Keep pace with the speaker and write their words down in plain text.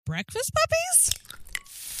breakfast puppies?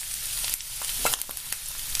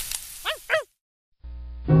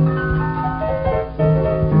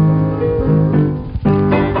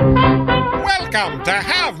 Welcome to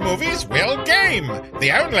Have Movies Will Game,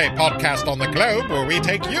 the only podcast on the globe where we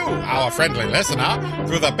take you, our friendly listener,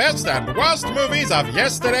 through the best and worst movies of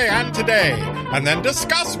yesterday and today, and then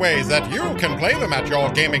discuss ways that you can play them at your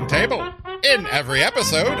gaming table. In every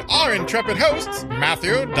episode, our intrepid hosts,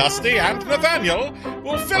 Matthew, Dusty, and Nathaniel,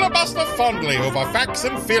 will filibuster fondly over facts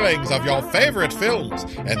and feelings of your favorite films,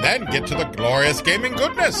 and then get to the glorious gaming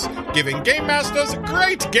goodness, giving game masters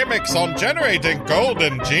great gimmicks on generating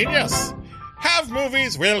golden genius. Have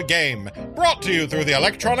Movies Will Game, brought to you through the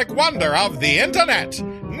electronic wonder of the internet.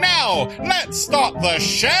 Now, let's start the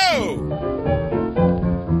show!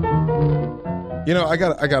 You know, I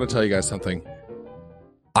gotta tell you guys something.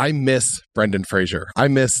 I miss Brendan Fraser. I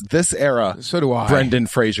miss this era. So do I. Brendan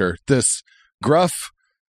Fraser, this gruff,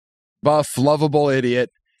 buff, lovable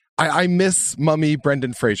idiot. I miss Mummy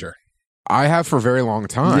Brendan Fraser. I have for a very long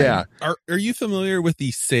time. Yeah. Are you familiar with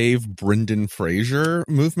the Save Brendan Fraser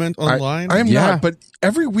movement online? I am Yeah. not, but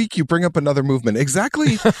every week you bring up another movement.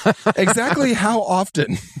 Exactly how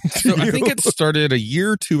often? So I think it started a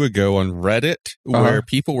year or two ago on Reddit, where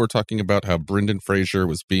people were talking about how Brendan Fraser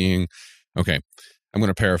was being, okay, I'm going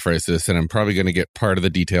to paraphrase this, and I'm probably going to get part of the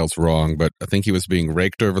details wrong, but I think he was being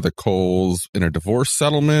raked over the coals in a divorce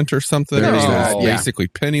settlement or something. There's He was that, yeah. basically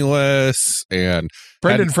penniless, and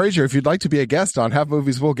Brendan Fraser, if you'd like to be a guest on Have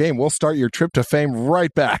Movies Will Game, we'll start your trip to fame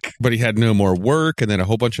right back. but he had no more work, and then a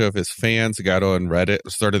whole bunch of his fans got on Reddit,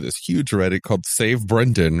 started this huge Reddit called Save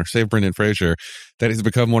Brendan or Save Brendan Fraser, that has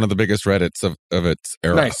become one of the biggest Reddits of its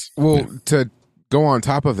era. Nice. Well, to go on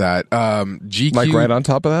top of that, GQ, Like right on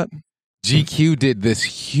top of that? GQ did this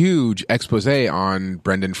huge expose on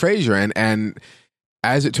Brendan Fraser, and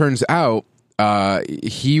as it turns out,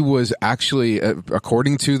 he was actually,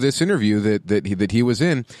 according to this interview that he was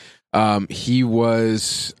in, he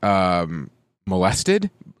was molested,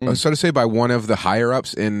 so to say, by one of the higher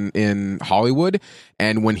ups in Hollywood.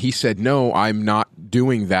 And when he said, "No, I'm not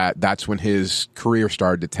doing that," that's when his career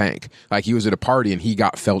started to tank. Like, he was at a party and he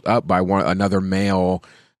got felt up by another male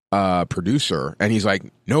producer, and he's like,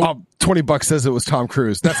 "No." Oh, $20 says it was Tom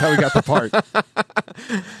Cruise. That's how he got the part.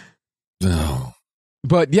 No.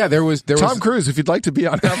 But yeah, there was Tom Cruise, if you'd like to be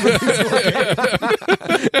on Have Movies Will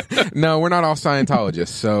Game. No, we're not all Scientologists,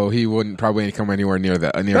 so he wouldn't probably come anywhere near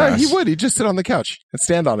that. Near No, us. he would. He'd just sit on the couch and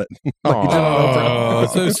stand on it. Like he did on Oprah.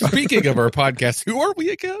 So speaking of our podcast, who are we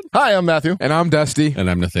again? Hi, I'm Matthew. And I'm Dusty. And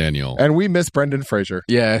I'm Nathaniel. And we miss Brendan Fraser.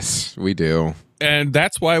 Yes, we do. And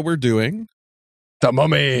that's why we're doing The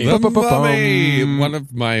Mummy. The Bum-bum-bum. Mummy, one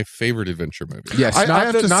of my favorite adventure movies. Yes, I not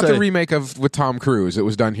have the to not say- the remake of with Tom Cruise. It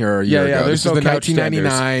was done here a year Yeah, ago. there's This is no the couch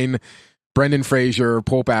 1999 Brendan Fraser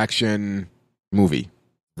pulp action movie.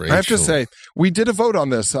 I have to say, we did a vote on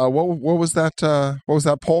this. What was that? What was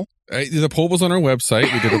that poll? The poll was on our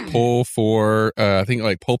website. We did a poll for, I think,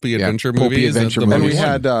 like pulpy adventure pulpy movies. adventure and the And movies. we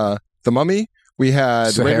Mummy had won. The Mummy. We had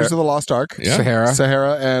Sahara. Raiders of the Lost Ark. Yeah.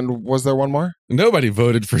 Sahara. And was there one more? Nobody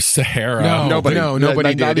voted for Sahara. nobody.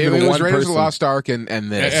 Nobody Not did. even It was one Raiders of person. the Lost Ark and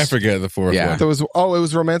this. I forget the fourth Yeah. one. There was. Oh, it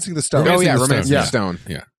was Romancing the Stone. Oh yeah, Romancing the Romancing the Stone.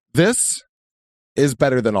 Stone. This is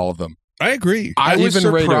better than all of them. I agree. I was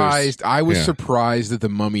Even Raiders. surprised. I was Yeah. surprised that the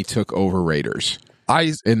Mummy took over Raiders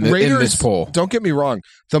Raiders, in this poll. Don't get me wrong.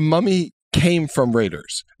 The Mummy came from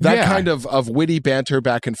Raiders. That Yeah. kind of witty banter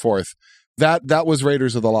back and forth. That was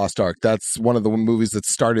Raiders of the Lost Ark. That's one of the movies that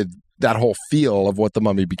started that whole feel of what the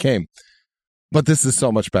Mummy became. But this is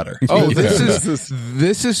so much better. Oh, Yeah.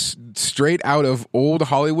 this is straight out of old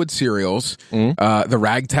Hollywood serials. Mhm. The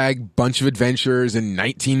ragtag bunch of adventures in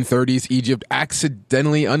 1930s Egypt,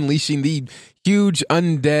 accidentally unleashing the huge,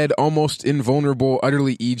 undead, almost invulnerable,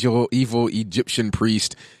 utterly evil Egyptian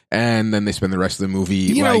priest, and then they spend the rest of the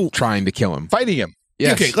movie trying to kill him. Fighting him.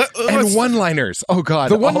 Yes. Okay, And one-liners. Oh, God.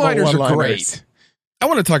 The all one-liners are one-liners. great. I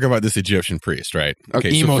want to talk about this Egyptian priest, right? Okay,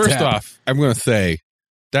 so Emo first Tab. off, I'm going to say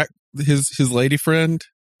that his lady friend,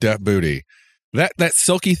 Deaf Booty, that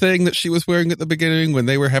silky thing that she was wearing at the beginning when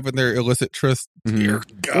they were having their illicit tryst. Mhm. Dear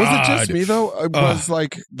God. Was it just me, though? It was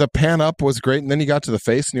like the pan up was great, and then you got to the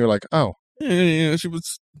face, and you're like, oh. Yeah, she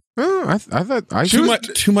was Oh, I thought I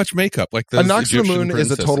too much makeup. Like A those Knox to the Egyptian Moon is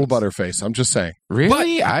a total princesses. butterface. I'm just saying.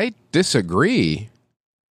 really. I disagree.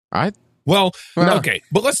 Well, Well, okay,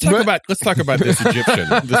 but let's talk about this Egyptian,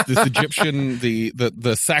 this Egyptian,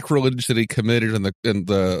 the sacrilege that he committed and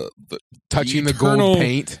the touching the eternal- gold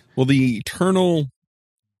paint. Well, the eternal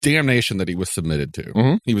damnation that he was submitted to,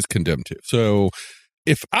 Mhm. he was condemned to. So,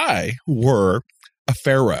 if I were a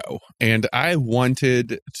pharaoh and I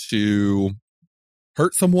wanted to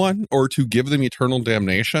hurt someone or to give them eternal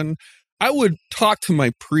damnation, I would talk to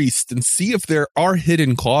my priest and see if there are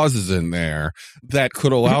hidden clauses in there that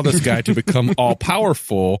could allow this guy to become all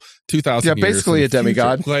powerful 2,000 years. Yeah, basically in a the future.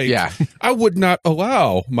 demigod. Like, Yeah. I would not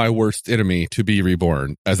allow my worst enemy to be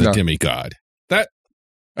reborn as a demigod.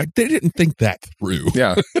 They didn't think that through.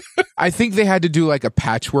 Yeah. I think they had to do like a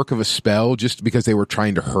patchwork of a spell just because they were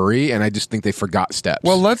trying to hurry, and I just think they forgot steps.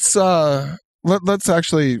 Well, let's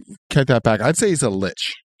actually take that back. I'd say he's a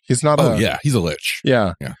lich. He's not yeah, he's a lich.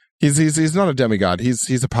 Yeah. Yeah. He's not a demigod.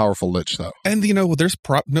 He's a powerful lich, though. And, there's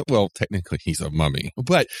technically he's a mummy,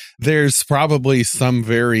 but there's probably some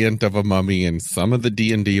variant of a mummy in some of the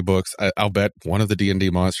D&D books. I'll bet one of the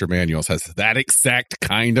D&D monster manuals has that exact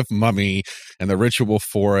kind of mummy and the ritual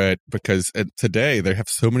for it, because today they have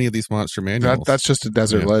so many of these monster manuals. That's just a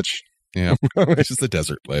desert lich. Yeah, it's just a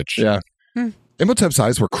desert lich. Yeah. Imhotep's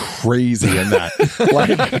eyes were crazy in that.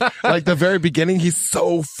 like the very beginning, he's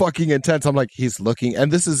so fucking intense. I'm like, he's looking,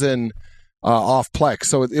 and this is in off Plex,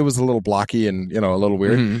 so it was a little blocky and a little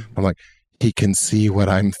weird. Mm-hmm. I'm like, he can see what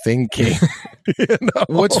I'm thinking.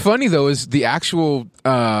 What's funny though is the actual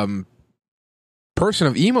person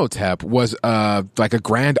of Imhotep was like a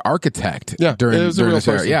grand architect. Yeah, during it was a real this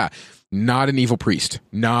era. person. Yeah. Not an evil priest,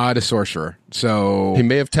 not a sorcerer. So He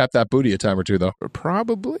may have tapped that booty a time or two, though.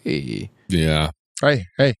 probably. Yeah. Hey,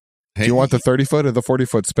 do you want the 30-foot or the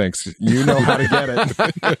 40-foot Sphinx? You know how to get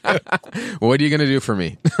it. What are you going to do for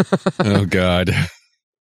me? Oh, God.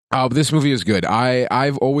 This movie is good.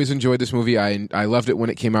 I've always enjoyed this movie. I loved it when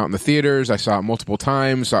it came out in the theaters. I saw it multiple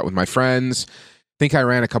times, saw it with my friends. I think I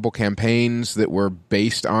ran a couple campaigns that were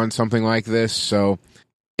based on something like this. So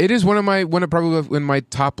it is probably in my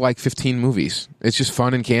top 15 movies. It's just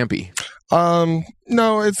fun and campy.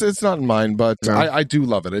 No, it's not in mine, but No. I do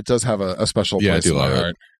love it. It does have a special place. Yeah, I do in my love it.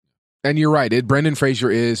 heart. And you're right. Brendan Fraser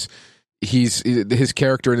his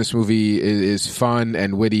character in this movie is fun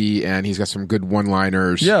and witty, and he's got some good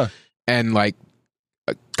one-liners. Yeah. And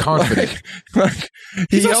confident.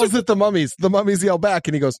 He yells at the mummies. The mummies yell back,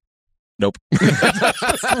 and he goes, "Nope."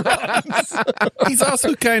 He's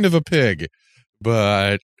also kind of a pig,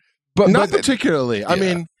 but Not particularly. I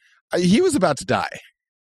mean, he was about to die.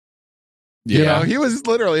 You know, he was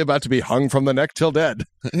literally about to be hung from the neck till dead.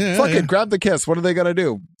 Yeah, Fuck it, grab the kiss. What are they going to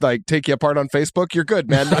do? Take you apart on Facebook? You're good,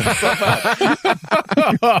 man. Knock yourself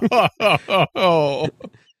out.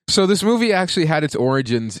 So this movie actually had its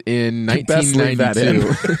origins in Best leave that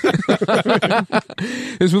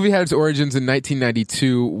 1992. This movie had its origins in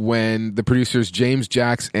 1992 when the producers James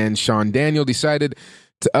Jacks and Sean Daniel decided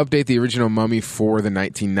to update the original Mummy for the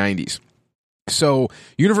 1990s. So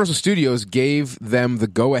Universal Studios gave them the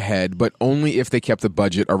go-ahead, but only if they kept the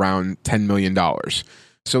budget around $10 million.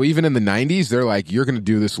 So even in the 90s, they're like, you're going to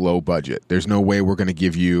do this low budget. There's no way we're going to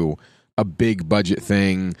give you a big budget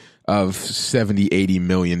thing of $70, $80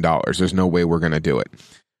 million. There's no way we're going to do it.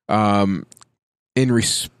 In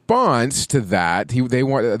response to that,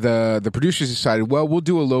 the producers decided, well, we'll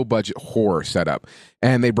do a low budget horror setup.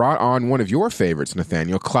 And they brought on one of your favorites,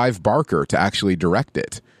 Nathaniel, Clive Barker, to actually direct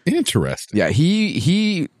it. Interesting. Yeah,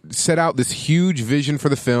 he set out this huge vision for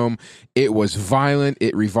the film. It was violent.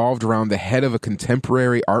 It revolved around the head of a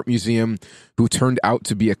contemporary art museum who turned out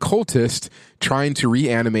to be a cultist trying to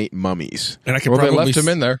reanimate mummies. And I could Well, they probably left him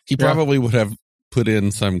in there. He Yeah. probably would have put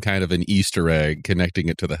in some kind of an Easter egg connecting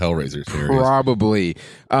it to the Hellraiser series. Probably.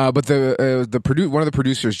 But one of the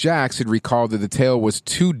producers, Jax, had recalled that the tale was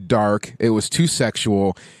too dark, it was too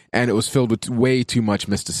sexual, and it was filled with way too much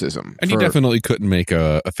mysticism. And you definitely couldn't make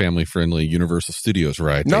a family-friendly Universal Studios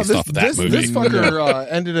ride based off of that movie. This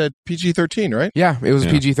fucker ended at PG-13, right? Yeah, it was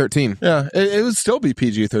Yeah. PG-13. Yeah, it would still be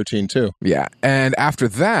PG-13 too. Yeah. And after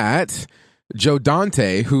that, Joe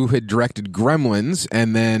Dante, who had directed Gremlins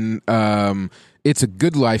and then It's a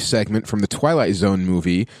Good Life segment from the Twilight Zone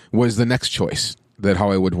movie, was the next choice that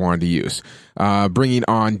Hollywood wanted to use, bringing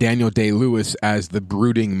on Daniel Day-Lewis as the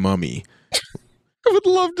brooding mummy. I would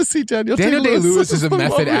love to see Daniel Day-Lewis is a the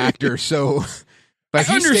method mummy. actor, so I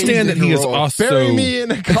understand that he is also Bury me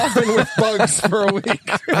in a coffin with bugs for a week.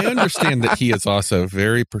 I understand that he is also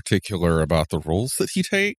very particular about the roles that he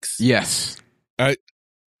takes. Yes.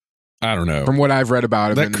 I don't know. From what I've read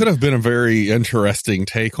about him. That could have been a very interesting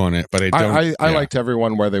take on it, but I don't. I liked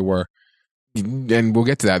everyone where they were. And we'll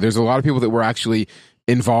get to that. There's a lot of people that were actually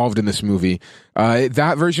involved in this movie.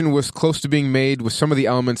 That version was close to being made with some of the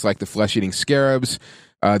elements like the flesh-eating scarabs,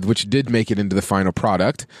 which did make it into the final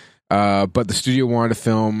product. But the studio wanted to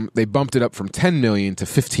film. They bumped it up from $10 million to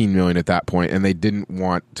 $15 million at that point, and they didn't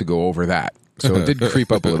want to go over that. So it did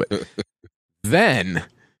creep up a little bit. Then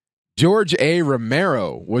George A.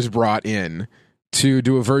 Romero was brought in to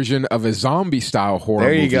do a version of a zombie-style horror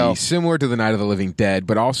There you movie go. similar to The Night of the Living Dead,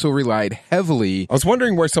 but also relied heavily. I was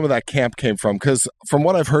wondering where some of that camp came from, because from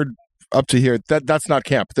what I've heard up to here, that's not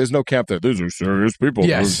camp. There's no camp there. These are serious people.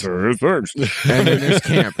 Yes. Doing serious things. And then there's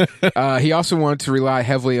camp. He also wanted to rely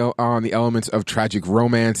heavily on the elements of tragic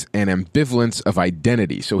romance and ambivalence of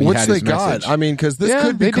identity. So he Which had they his message. got. I mean, because this Yeah,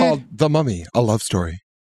 could be they called The Mummy, a love story.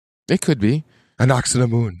 It could be. An Ox and a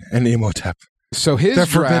Moon, and Imhotep. So his Their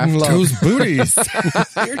draft, forbidden love. Those booties.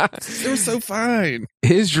 They're so fine.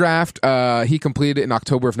 his draft, he completed it in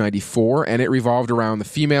October of '94, and it revolved around the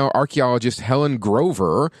female archaeologist Helen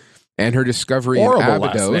Grover and her discovery Horrible in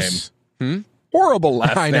last Abydos. Horrible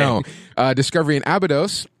last I name. know. Discovery in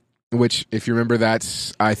Abydos, which, if you remember,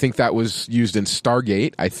 I think that was used in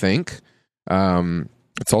Stargate, I think.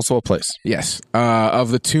 It's also a place. Yes.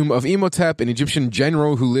 Of the tomb of Imhotep, an Egyptian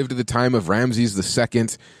general who lived at the time of Ramses II,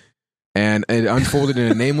 and it unfolded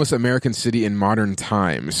in a nameless American city in modern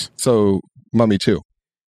times. So, Mummy 2.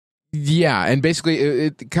 Yeah, and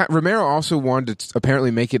basically, Romero also wanted to apparently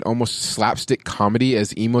make it almost slapstick comedy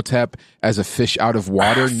as Imhotep as a fish out of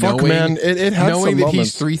water, Fuck, man. It had knowing some that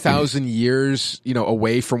moments. he's 3,000 years,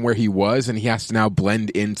 away from where he was, and he has to now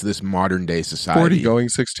blend into this modern day society. 40 going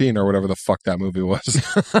 16 or whatever the fuck that movie was.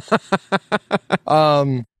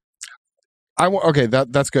 Okay,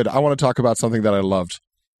 that's good. I want to talk about something that I loved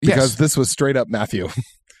because Yes. this was straight up Matthew.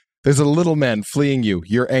 There's a little man fleeing you.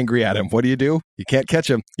 You're angry at him. What do? You can't catch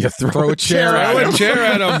him. You throw a chair at Throw him. a chair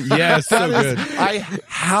at him. Yes, so That is- good. I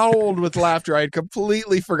howled with laughter. I had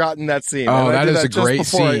completely forgotten that scene. Oh, And I that did is a just great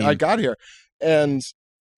before scene. I got here. And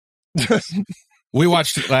We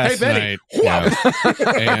watched it last Betty. night. Yeah.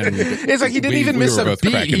 And It's like he didn't even we miss were a both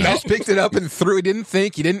beat. cracking He up. just picked it up and threw. He didn't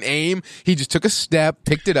think. He didn't aim. He just took a step,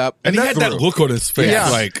 picked it up, And he had that threw. look on his face, Yeah.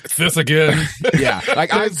 like, this again. Yeah,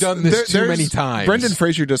 like I've done this too many times. Brendan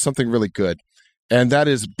Fraser does something really good, and that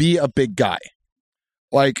is be a big guy.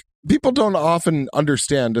 Like, people don't often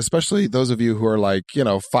understand, especially those of you who are like,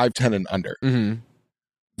 5'10" and under, hmm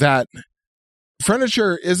that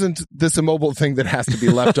furniture isn't this immobile thing that has to be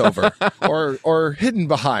left over or hidden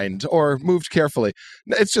behind or moved carefully.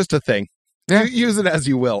 It's just a thing. Yeah. You use it as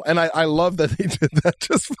you will. And I love that they did that.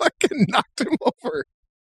 Just fucking knocked him over.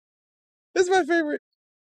 This is my favorite.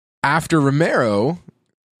 After Romero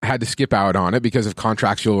had to skip out on it because of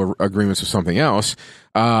contractual agreements with something else,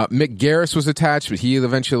 Mick Garris was attached, but he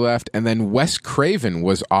eventually left, and then Wes Craven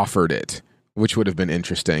was offered it, which would have been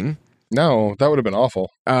interesting. No, that would have been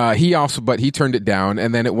awful. But he turned it down,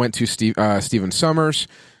 and then it went to Stephen Sommers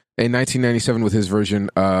in 1997 with his version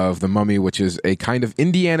of The Mummy, which is a kind of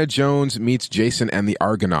Indiana Jones meets Jason and the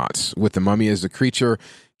Argonauts, with the mummy as the creature,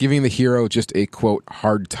 giving the hero just a, quote,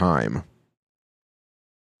 hard time.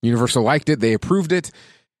 Universal liked it, they approved it,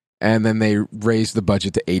 and then they raised the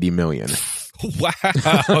budget to $80 million. Wow.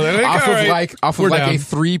 off of like We're a down.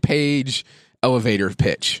 3-page elevator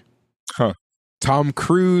pitch. Huh. Tom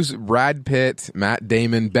Cruise, Brad Pitt, Matt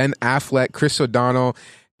Damon, Ben Affleck, Chris O'Donnell,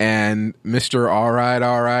 and Mr. All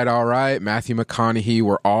Right, Matthew McConaughey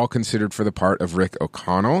were all considered for the part of Rick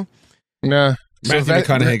O'Connell. Nah. Matthew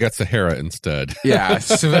McConaughey got Sahara instead. Yeah,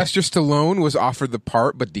 Sylvester Stallone was offered the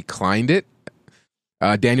part but declined it.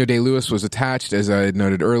 Daniel Day-Lewis was attached, as I had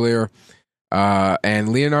noted earlier. And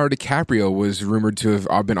Leonardo DiCaprio was rumored to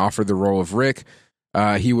have been offered the role of Rick.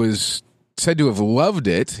 He was said to have loved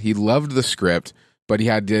it. He loved the script, but he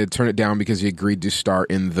had to turn it down because he agreed to star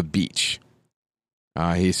in The Beach.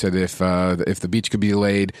 He said if The Beach could be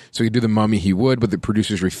delayed so he could do The Mummy, he would, but the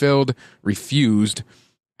producers refused.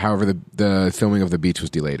 However, the filming of The Beach was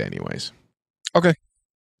delayed anyways. Okay.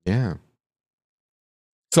 Yeah.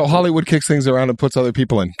 So Hollywood kicks things around and puts other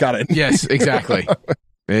people in. Got it. Yes, exactly.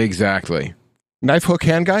 Exactly. Knife Hook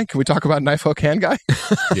Hand Guy? Can we talk about Knife Hook Hand Guy?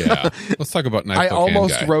 Yeah. Let's talk about Knife I Hook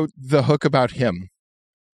almost Hand Guy. wrote the hook about him.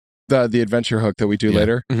 The adventure hook that we do Yeah.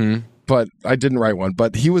 later. Mm-hmm. But I didn't write one.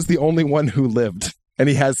 But he was the only one who lived. And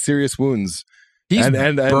he has serious wounds. He's And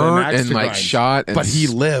an burnt axe and to like grind. shot, and But he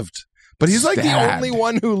lived. But he's like the stabbed. only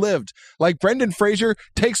one who lived. Like Brendan Fraser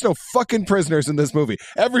takes no fucking prisoners in this movie.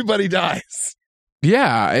 Everybody dies.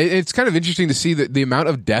 Yeah, it's kind of interesting to see that the amount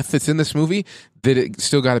of death that's in this movie, that it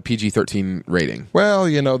still got a PG-13 rating. Well,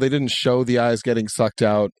 they didn't show the eyes getting sucked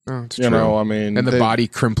out. Oh, it's I mean, and the body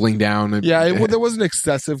crimpling down. Yeah, there wasn't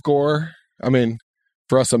excessive gore. I mean,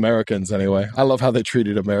 for us Americans, anyway. I love how they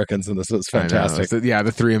treated Americans in this. It's fantastic.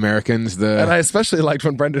 The 3 Americans. And I especially liked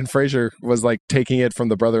when Brendan Fraser was like taking it from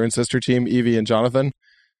the brother and sister team, Evie and Jonathan.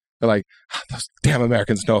 They're like, those damn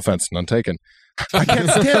Americans, no offense, none taken. I can't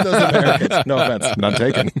stand those Americans. No offense, none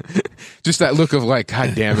taken. Just that look of like,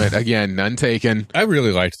 God damn it, again, none taken. I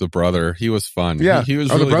really liked the brother. He was fun. Yeah. He was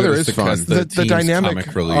the really brother good as is fun. The team's dynamic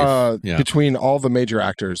comic relief. between all the major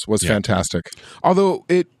actors was fantastic. Although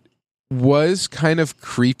it was kind of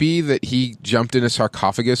creepy that he jumped in a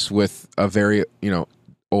sarcophagus with a very,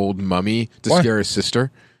 old mummy to What? scare his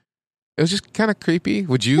sister. It was just kind of creepy.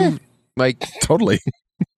 Would you like? Totally.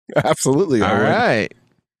 Absolutely. I All would. right.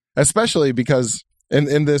 Especially because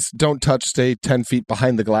in this don't touch, stay 10 feet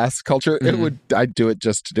behind the glass culture, I'd do it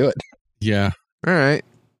just to do it. Yeah. All right.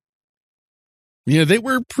 Yeah, they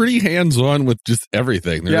were pretty hands-on with just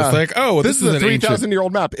everything. They're just like, oh, well, this is a an ancient...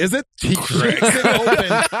 3,000-year-old map. Is it? He cracks it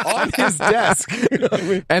open on his desk.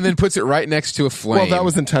 And then puts it right next to a flame. Well, that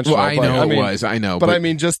was intentional. Well, I but, know I mean, it was. I know. But I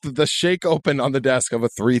mean, just the shake open on the desk of a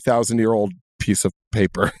 3,000-year-old piece of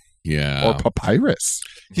paper Yeah. or papyrus.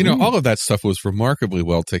 All of that stuff was remarkably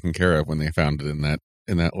well taken care of when they found it in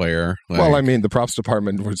that layer. Well, I mean, the props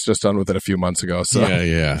department was just done with it a few months ago. So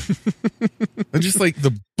Yeah. And just like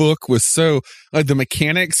the book was so, like the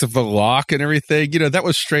mechanics of the lock and everything, that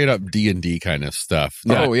was straight up D&D kind of stuff.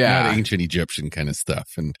 Not ancient Egyptian kind of stuff.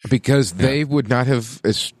 And because they would not have,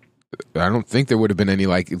 I don't think there would have been any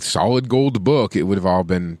like solid gold book. It would have all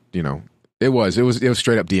been, it was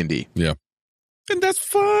straight up D&D. Yeah. And that's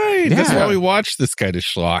fine. Yeah. That's why we watch this kind of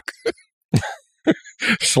schlock.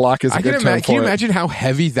 schlock is a good term for Can you it. imagine how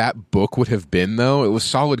heavy that book would have been, though? It was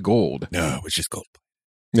solid gold. No, it was just gold.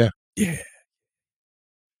 Yeah. Yeah.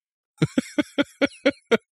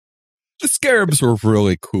 The scarabs were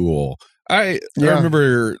really cool. I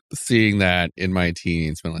remember seeing that in my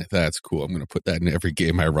teens, being like, that's cool. I'm going to put that in every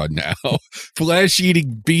game I run now.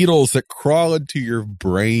 Flesh-eating beetles that crawl into your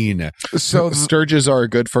brain. So Sturges are a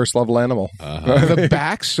good first-level animal. the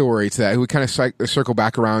backstory to that, we kind of circle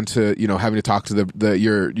back around to, having to talk to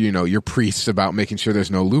your priests about making sure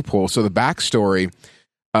there's no loophole. So the backstory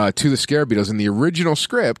to the scarab beetles in the original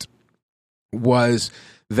script was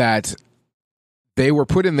that they were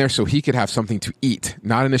put in there so he could have something to eat.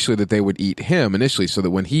 Not initially that they would eat him initially, so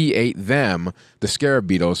that when he ate them, the scarab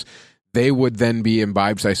beetles, they would then be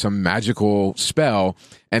imbibed by some magical spell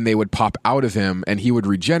and they would pop out of him and he would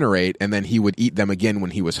regenerate and then he would eat them again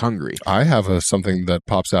when he was hungry. I have something that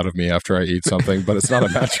pops out of me after I eat something, but it's not a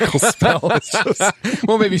magical spell. It's just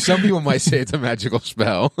Well, maybe some people might say it's a magical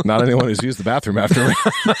spell. not anyone who's used the bathroom after me.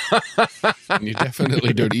 And you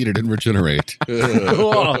definitely don't eat it and regenerate.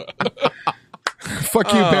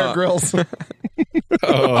 Fuck you, Bear Grylls.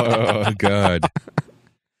 Oh, God.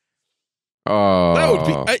 Oh, That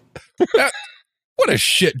would be... what a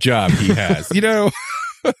shit job he has, Oh,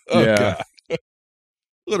 Yeah. God.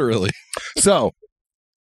 Literally. So,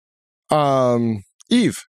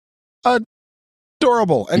 Eve,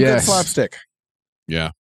 adorable and good Yes. slapstick.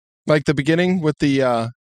 Yeah. Like the beginning with the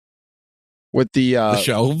The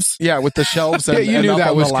shelves. yeah, with the shelves. yeah, And, you and knew up that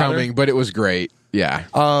on the was ladder. coming, but it was great. Yeah.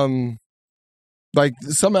 Like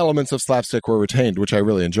some elements of slapstick were retained, which I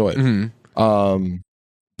really enjoyed. Mm-hmm.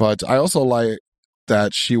 But I also like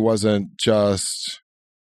that she wasn't just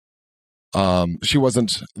she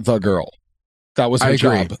wasn't the girl. That was her I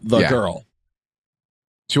agree. job, the Yeah. girl.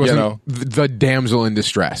 She wasn't the damsel in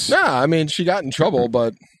distress. Yeah, I mean, she got in trouble,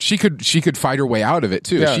 but She could fight her way out of it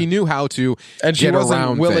too. Yeah. She knew how to and she get wasn't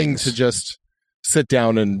around willing things. to just sit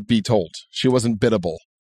down and be told. She wasn't biddable.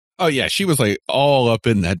 Oh, yeah. She was like all up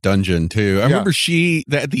in that dungeon, too. I remember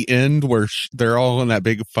at the end where they're all in that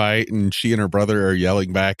big fight and she and her brother are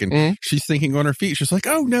yelling back and she's thinking on her feet. She's like,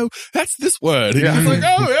 oh, no, that's this one. And he's like,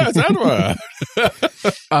 oh, yeah, it's that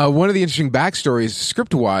one. One of the interesting backstories,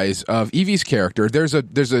 script-wise, of Evie's character. There's a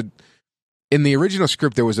in the original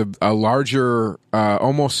script there was a larger,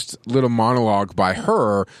 almost little monologue by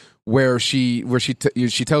her where she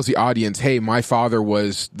tells the audience, "Hey, my father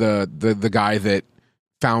was the guy that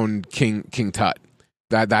found King Tut."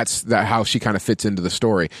 That's how she kind of fits into the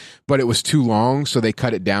story. But it was too long, so they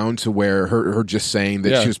cut it down to where her just saying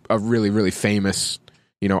that she was a really, really famous,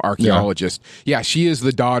 archaeologist. Yeah, she is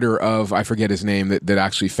the daughter of, I forget his name, that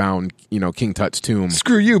actually found, King Tut's tomb.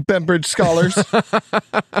 Screw you, Bembridge scholars.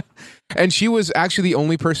 And she was actually the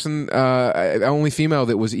only person, only female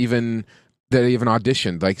that even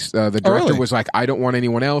auditioned. Like the director was like, I don't want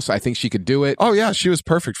anyone else. I think she could do it. Oh yeah, she was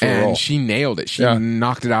perfect for the role. And she nailed it. She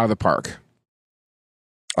knocked it out of the park.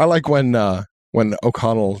 I like when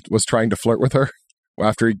O'Connell was trying to flirt with her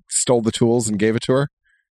after he stole the tools and gave it to her,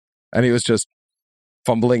 and he was just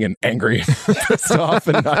fumbling and angry, pissed off,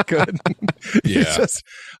 and not good. He's just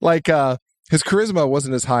like his charisma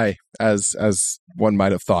wasn't as high as one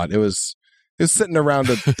might have thought. It was He was sitting around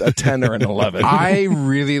a 10 or an 11. I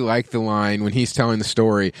really like the line when he's telling the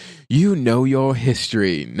story. You know your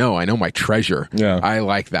history. No, I know my treasure. Yeah. I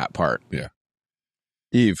like that part. Yeah.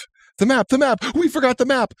 Eve, the map. We forgot the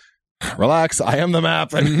map. Relax, I am the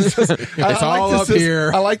map. And it's just, It's all up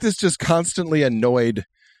here. I like this just constantly annoyed.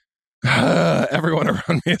 Everyone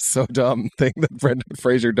around me is so dumb thing that Brendan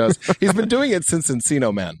Fraser does. He's been doing it since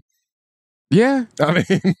Encino Man. Yeah. I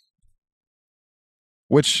mean,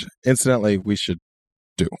 which incidentally we should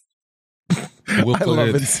do. We'll I put love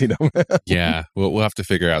it- Encino Man. Yeah, we'll have to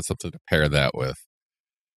figure out something to pair that with.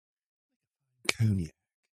 Cognac.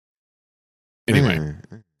 Anyway,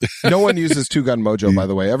 No one uses two gun mojo, by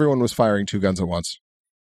the way. Everyone was firing two guns at once.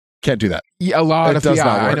 Can't do that. Yeah, a lot It of does not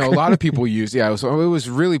I work. know a lot of people use. Yeah, it was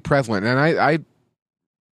really prevalent, and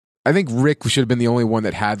I think Rick should have been the only one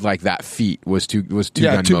that had like that feat was two gun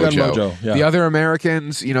mojo. Yeah. The other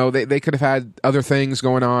Americans, they could have had other things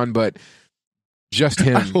going on, but just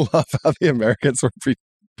him. I love how the Americans were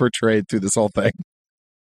portrayed through this whole thing.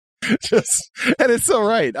 And it's so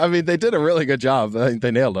right. I mean, they did a really good job. I think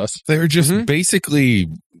they nailed us. they were just basically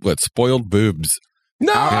spoiled boobs.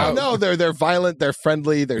 No, they're violent, they're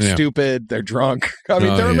friendly, they're stupid, they're drunk. I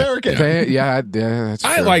mean, they're American. Yeah, that's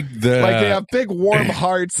I true. like the Like they have big warm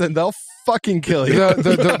hearts and they'll fucking kill you.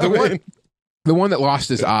 The one that lost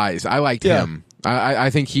his eyes. I liked him. I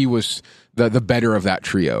think he was the better of that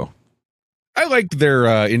trio. I liked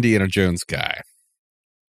their Indiana Jones guy,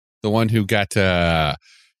 the one who got.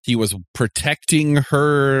 He was protecting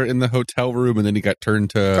her in the hotel room, and then he got turned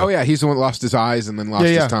to. Oh yeah, he's the one that lost his eyes and then lost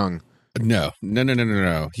his tongue. No.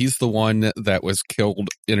 He's the one that was killed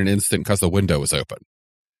in an instant because the window was open.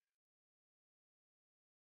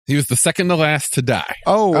 He was the second to last to die.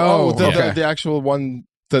 The actual one,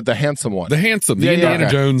 the handsome one, The Indiana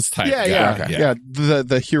okay. Jones type guy. Yeah.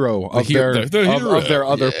 The hero of their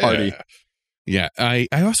other party. Yeah, I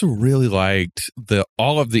also really liked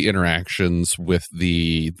all of the interactions with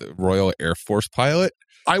the Royal Air Force pilot.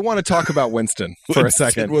 I want to talk about Winston for a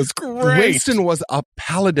second. It was great. Winston was a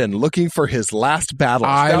paladin looking for his last battle.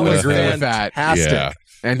 I That would was agree with that. fantastic. Yeah.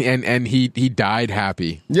 And he died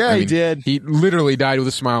happy. Yeah, he did. He literally died with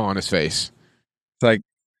a smile on his face. It's like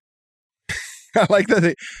I like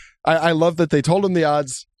that. I love that they told him the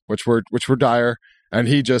odds, which were dire, and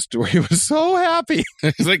he was so happy.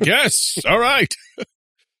 He's like, yes, all right.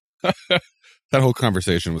 That whole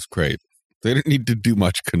conversation was great. They didn't need to do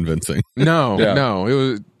much convincing. No, Yeah. no, it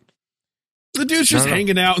was The dude's just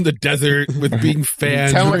hanging out in the desert with being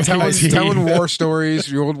fans. telling war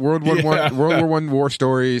stories, World War One war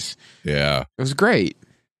stories. Yeah. It was great.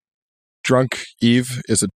 Drunk Eve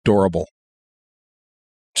is adorable.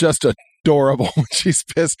 Just adorable when she's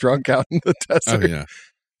pissed drunk out in the Oh, desert. yeah.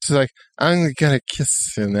 She's like, I'm gonna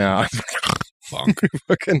kiss you now. Bonk.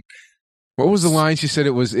 Fucking What was the line she said?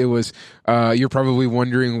 It was. You're probably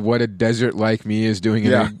wondering what a desert like me is doing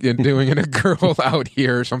in a girl out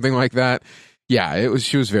here, or something like that. Yeah, it was.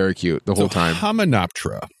 She was very cute the whole time.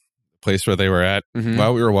 Hamanoptera, the place where they were at,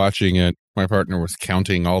 while we were watching it, my partner was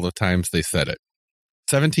counting all the times they said it.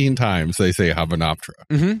 17 times they say Hamanoptera.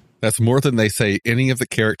 Mm-hmm. That's more than they say any of the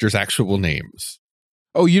characters' actual names.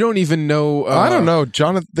 Oh, you don't even know. I don't know.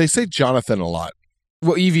 Jonathan. They say Jonathan a lot.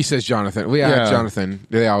 Well, Evie says Jonathan. Well, yeah, Jonathan.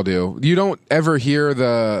 They all do. You don't ever hear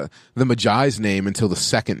the Magi's name until the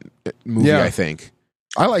second movie, Yeah. I think.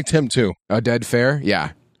 I liked him too. A Dead Fair?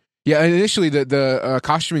 Yeah. Yeah, and initially the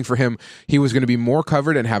costuming for him, he was going to be more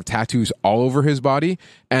covered and have tattoos all over his body.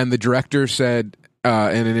 And the director said in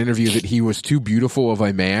an interview that he was too beautiful of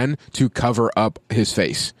a man to cover up his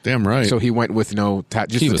face. Damn right. So he went with no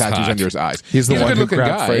just He the was tattoos hot. under his eyes. He's the a one who good-looking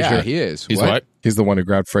grabbed guy. Fraser. Yeah, he is. He's what? He's the one who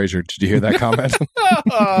grabbed Fraser. Did you hear that comment?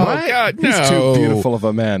 Oh, God, no. He's too beautiful of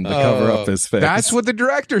a man to cover up his face. That's what the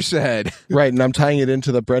director said. Right, and I'm tying it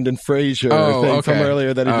into the Brendan Fraser thing from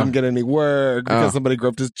earlier that he didn't get any work because somebody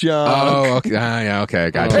groped his junk. Oh, okay. Yeah, okay.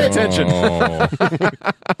 Gotcha. Pay attention.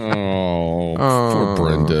 Poor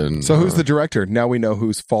Brendan. So who's the director? Now we know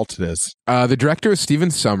whose fault it is. The director is Stephen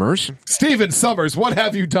Sommers. Stephen Sommers, what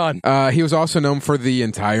have you done? He was also known for the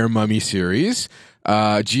entire Mummy series,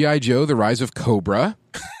 G.I. Joe, The Rise of Cobra.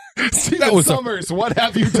 Stephen Sommers, what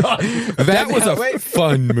have you done? That was a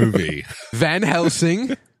fun movie. Van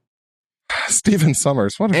Helsing. Stephen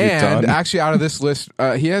Sommers, what have you And done? actually, out of this list,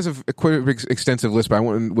 he has a quite extensive list, but I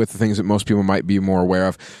went with the things that most people might be more aware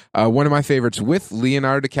of. One of my favorites with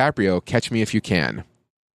Leonardo DiCaprio, Catch Me If You Can.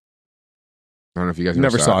 I don't know if you guys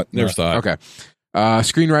Never saw it. Never saw it. Okay.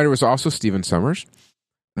 Screenwriter was also Stephen Sommers.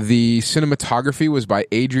 The cinematography was by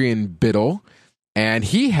Adrian Biddle, and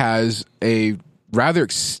he has a rather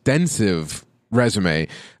extensive resume.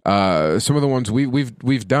 Some of the ones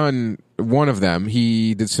we've done. One of them,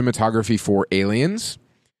 he did cinematography for Aliens,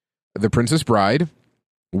 The Princess Bride,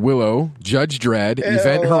 Willow, Judge Dredd,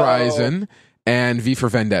 Event Horizon, and V for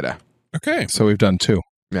Vendetta. Okay. So we've done 2.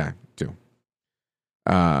 Yeah, 2.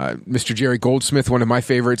 Mr. Jerry Goldsmith, one of my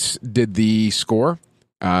favorites, did the score.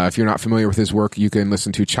 If you're not familiar with his work, you can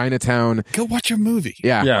listen to Chinatown. Go watch a movie.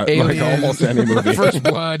 Yeah, like almost any movie. First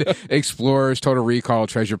Blood, Explorers, Total Recall,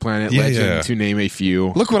 Treasure Planet, Legend, to name a few.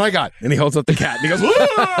 Look what I got. And he holds up the cat and he goes,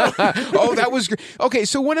 oh, that was great. Okay,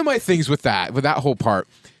 so one of my things with that whole part,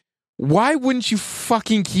 why wouldn't you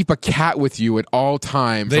fucking keep a cat with you at all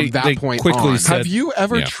times from that point quickly on? said- have you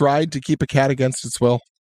ever tried to keep a cat against its will?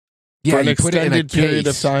 Yeah, For an you put it in a extended period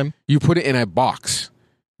of case. time? You put it in a box.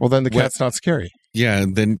 Well, then the cat's not scary. Yeah,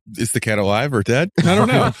 and then is the cat alive or dead? I don't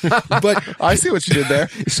know. But I see what you did there.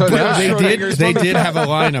 So but now they did have a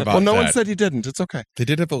line about Well, no that. one said he didn't. It's okay. They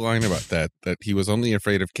did have a line about that he was only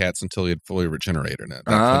afraid of cats until he had fully regenerated. And that's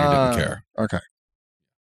when he didn't care. Okay.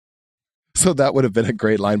 So that would have been a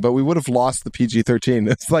great line, but we would have lost the PG-13.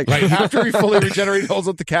 It's like after he fully regenerated, holds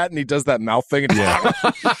up the cat and he does that mouth thing.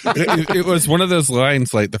 And it was one of those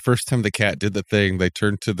lines, like the first time the cat did the thing, they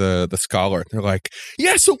turned to the scholar and they're like,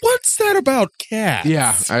 yeah, so what's that about cats?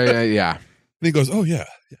 Yeah, yeah. And he goes, oh, yeah.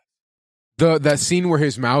 That scene where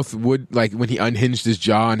his mouth would, like, when he unhinged his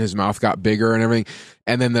jaw and his mouth got bigger and everything,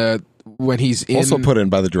 and then when he's in... Also put in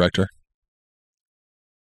by the director.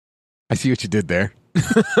 I see what you did there.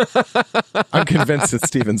 I'm convinced it's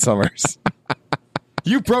Stephen Sommers.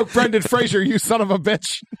 You broke Brendan Fraser, you son of a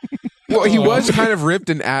bitch. Well, he was kind of ripped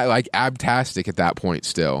and abtastic at that point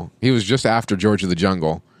still. He was just after George of the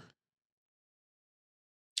Jungle.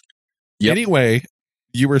 Yep. Anyway,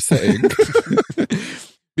 you were saying...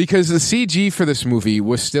 Because the CG for this movie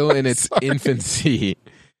was still in its infancy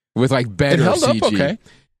with like better It held CG. up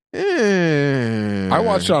okay. I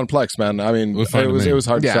watched it on Plex, man. I mean, it was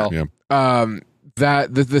hard to sell. Yeah.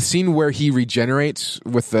 That the scene where he regenerates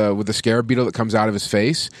with the scarab beetle that comes out of his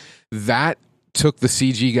face, that took the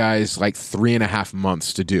CG guys like 3.5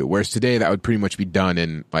 months to do, whereas today that would pretty much be done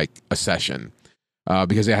in like a session.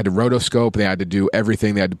 Because they had to rotoscope, they had to do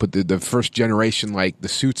everything, they had to put the first generation like the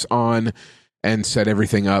suits on and set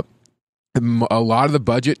everything up. A lot of the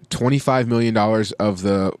budget, $25 million of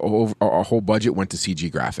the whole budget went to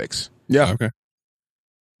CG graphics. Yeah. Okay.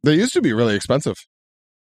 They used to be really expensive.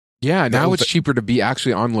 Yeah, now it's cheaper to be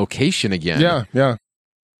actually on location again. Yeah.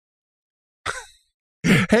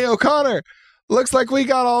 Hey, O'Connor, looks like we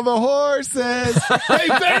got all the horses. Hey,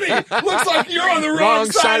 Benny, looks like you're on the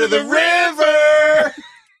wrong side of the river.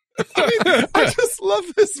 I just love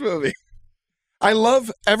this movie. I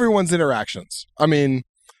love everyone's interactions. I mean,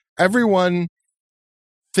 everyone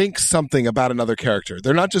thinks something about another character.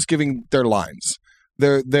 They're not just giving their lines.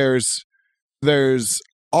 There's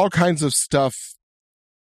all kinds of stuff.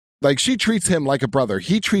 Like, she treats him like a brother.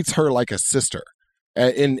 He treats her like a sister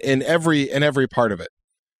in every part of it.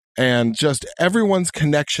 And just everyone's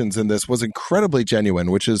connections in this was incredibly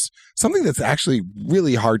genuine, which is something that's actually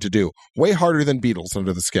really hard to do. Way harder than Beatles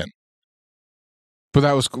Under the Skin. But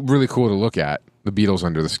that was really cool to look at, the Beatles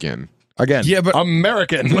Under the Skin. Again, yeah, but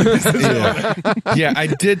American. yeah, I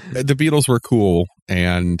did. The Beatles were cool.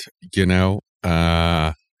 And,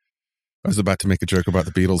 I was about to make a joke about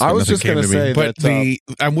the Beatles. I was just going to say but that,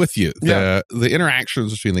 I'm with you. Yeah. The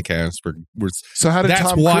interactions between the cast were so how did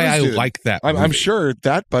that's Tom why Cruise I do? like that. I'm sure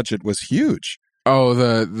that budget was huge. Oh,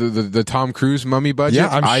 the Tom Cruise mummy budget? Yeah,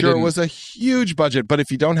 I'm sure it was a huge budget. But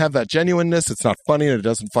if you don't have that genuineness, it's not funny and it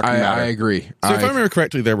doesn't fucking matter. I agree. So if I remember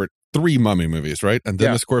correctly, there were 3 Mummy movies, right? And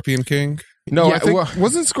then the Scorpion King. No, Yeah, I think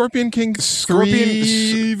wasn't Scorpion King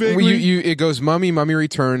it goes Mummy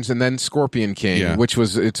Returns, and then Scorpion King, which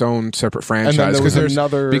was its own separate franchise. And then there was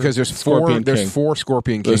another because there's Scorpion King. there's 4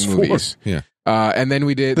 Scorpion King There's 4. movies. Yeah. And then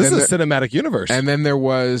we did. This is a cinematic universe. And then there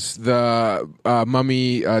was the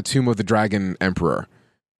Mummy Tomb of the Dragon Emperor.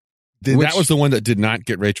 That was the one that did not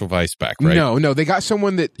get Rachel Weisz back, right? No, they got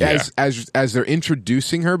someone that as they're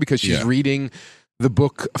introducing her, because she's reading the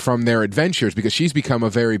book from their adventures, because she's become a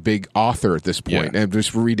very big author at this point, and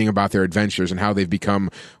just reading about their adventures and how they've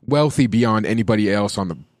become wealthy beyond anybody else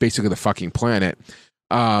on basically the fucking planet.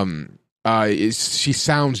 She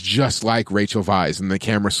sounds just like Rachel Weisz, and the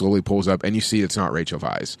camera slowly pulls up, and you see it's not Rachel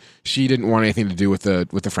Weisz. She didn't want anything to do with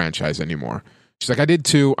the franchise anymore. She's like, I did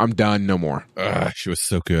 2, I'm done, no more. She was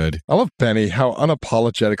so good. I love Benny, how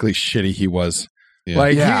unapologetically shitty he was. Yeah.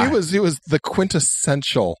 Like Yeah. he was the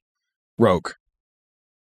quintessential rogue.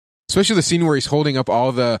 Especially the scene where he's holding up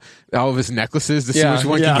all of his necklaces to see which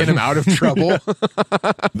one can get him out of trouble.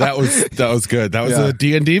 That was good. That was a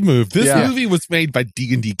D&D move. This movie was made by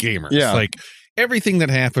D&D gamers. Yeah. Like, everything that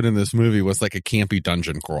happened in this movie was like a campy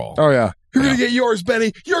dungeon crawl. Oh yeah, you're gonna get yours,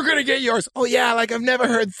 Benny. You're gonna get yours. Oh yeah, like I've never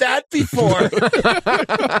heard that before.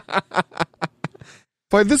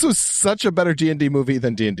 Boy, this was such a better D&D movie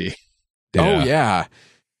than D&D. Oh yeah.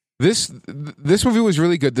 This movie was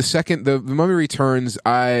really good. The second, the Mummy Returns,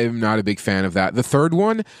 I'm not a big fan of that. The third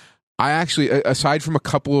one, I actually, aside from a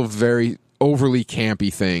couple of very overly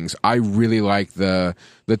campy things, I really like the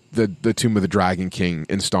Tomb of the Dragon King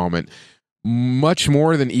installment much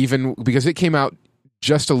more than even because it came out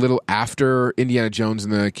just a little after Indiana Jones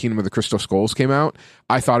and the Kingdom of the Crystal Skulls came out.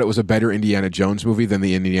 I thought it was a better Indiana Jones movie than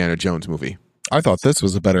the Indiana Jones movie. I thought this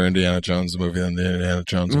was a better Indiana Jones movie than the Indiana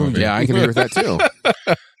Jones movie. Yeah, I can agree with that too.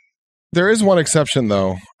 There is one exception,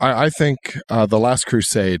 though. I think The Last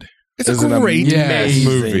Crusade It's is a an great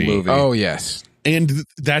amazing movie. Oh, yes. And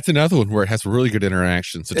that's another one where it has really good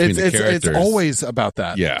interactions between the characters. It's always about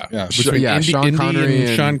that. Yeah. Yeah. Sean Connery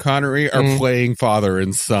and Sean Connery are playing father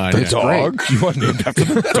and son. The dog? You want named after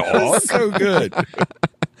the dog? So good.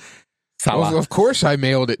 Well, of course I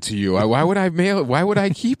mailed it to you. Why would I mail it? Why would I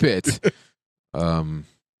keep it?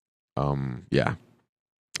 Yeah.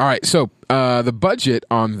 All right, so the budget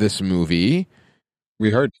on this movie We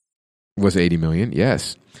heard. was $80 million.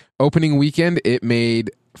 Yes. Opening weekend, it made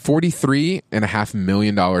 $43.5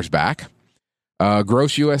 million back.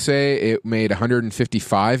 Gross USA, it made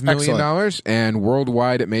 $155 million, and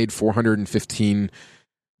worldwide, it made $415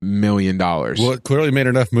 million. Well, it clearly made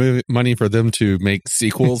enough money for them to make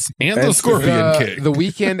sequels and the Scorpion King. The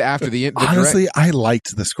weekend after the Honestly, I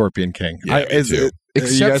liked the Scorpion King. Yeah, me too.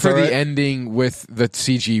 except for the ending with the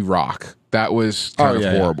CG rock. That was kind of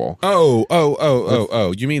horrible.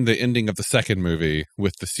 Oh! You mean the ending of the second movie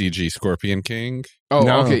with the CG Scorpion King? Oh,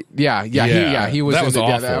 No. Okay. Yeah. He was. That was awful.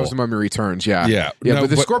 awful. That was the Mummy Returns. Yeah. Yeah. No, No,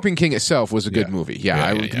 but the but- Scorpion King itself was a good Yeah. movie. Yeah, Yeah,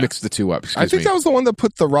 I yeah, yeah. mixed the two up. I think that was the one that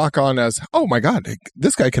put The Rock on as, oh my God,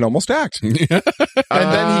 this guy can almost act. And then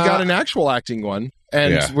he got an actual acting one.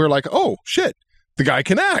 And Yeah. we're like, oh, shit, the guy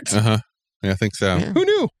can act. Uh-huh. Yeah, I think so. Yeah. Who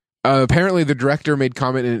knew? Apparently, the director made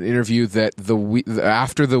comment in an interview that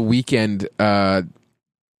after the weekend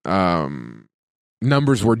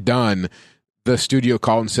numbers were done, the studio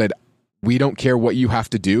called and said, "We don't care what you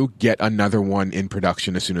have to do. Get another one in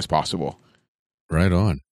production as soon as possible." Right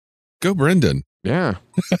on. Go, Brendan. Yeah.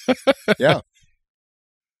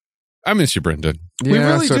 I miss you, Brendan. We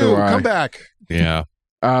Yeah, really so do. I. Come back. Yeah.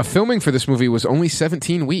 Filming for this movie was only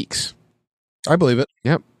 17 weeks. I believe it.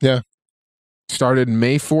 Started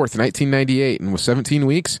May 4th, 1998, and was 17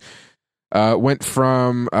 weeks. Went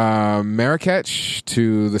from Marrakech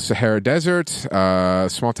to the Sahara Desert,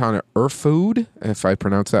 small town of Erfoud, if I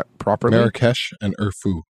pronounce that properly. Marrakesh and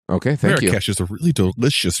Urfu. Okay, thank you. Marrakesh is a really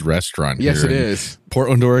delicious restaurant Yes, here it in is.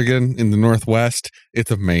 Portland, Oregon, in the Northwest.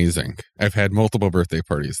 It's amazing. I've had multiple birthday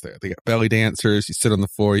parties there. They got belly dancers. You sit on the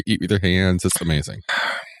floor, you eat with your hands. It's amazing.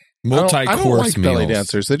 I don't Multi-course like meals. belly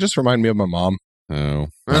dancers. They just remind me of my mom. Oh,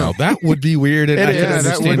 well, that would be weird. And It I is. can That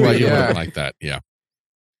understand would why be, you yeah. wouldn't like that. Yeah.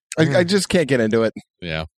 I just can't get into it.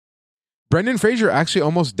 Yeah. Brendan Fraser actually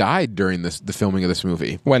almost died during the filming of this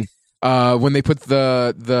movie. When? When they put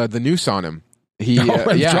the noose on him. He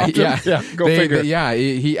Dropped him? Yeah, go figure.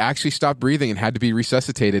 He actually stopped breathing and had to be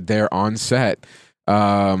resuscitated there on set.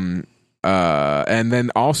 And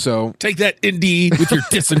then also Take that, Indy, with your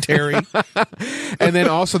dysentery. and then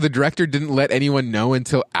also the director didn't let anyone know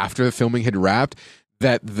until after the filming had wrapped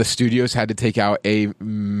that the studios had to take out a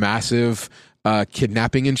massive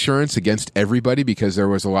kidnapping insurance against everybody because there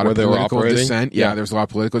was a lot of Where they were political operating? dissent. Yeah. There was a lot of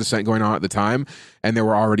political dissent going on at the time, and there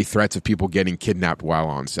were already threats of people getting kidnapped while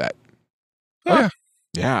on set. Oh, yeah.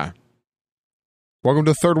 Yeah. Welcome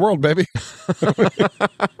to the third world, baby.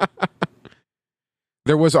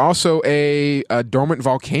 There was also a dormant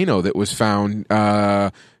volcano that was found.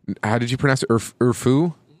 How did you pronounce it?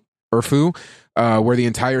 Urfu, where the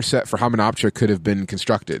entire set for Hamunaptra could have been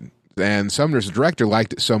constructed. And Sumner's director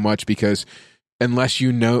liked it so much because unless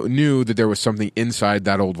you knew that there was something inside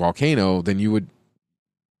that old volcano, then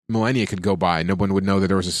millennia could go by. No one would know that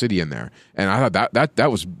there was a city in there. And I thought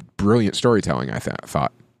that was brilliant storytelling. I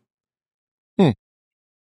thought.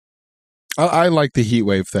 I like the heat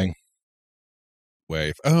wave thing.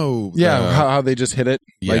 Wave. Oh. Yeah, how they just hit it.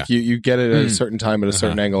 Yeah. Like you get it at a certain time at a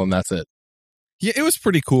certain angle, and that's it. Yeah, it was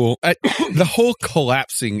pretty cool. The whole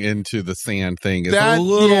collapsing into the sand thing is That- a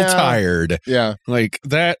little yeah. tired. Yeah. Like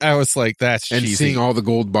that, I was like, that's And cheesy. seeing all the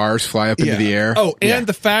gold bars fly up into the air. Oh, and Yeah.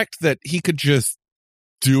 the fact that he could just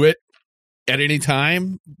do it at any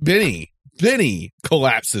time. Benny, Benny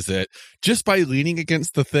collapses it just by leaning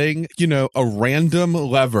against the thing, a random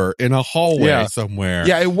lever in a hallway somewhere.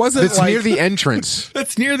 Yeah, it wasn't It's near the entrance.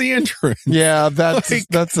 That's near the entrance. Yeah,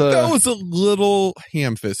 that was a little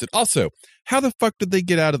ham-fisted. Also, how the fuck did they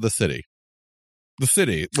get out of the city? The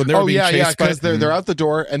city when they were being chased by... because they're out the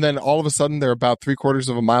door, and then all of a sudden they're about 3/4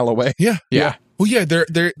 of a mile away. Yeah. Well, yeah,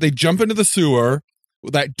 they jump into the sewer.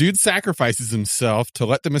 That dude sacrifices himself to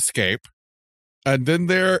let them escape, and then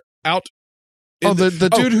they're out. The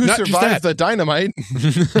dude who survived the dynamite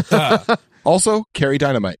also carry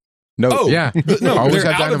dynamite. No, always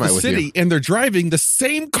have out dynamite of the with city, you. and they're driving the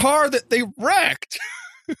same car that they wrecked.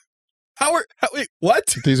 Wait,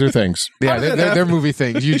 what? These are things. Yeah, they're movie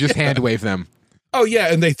things. You just hand wave them. Oh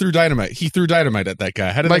yeah, and they threw dynamite. He threw dynamite at that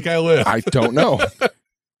guy. How did that guy live? I don't know.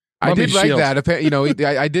 I did like shield. that.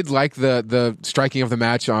 I did like the striking of the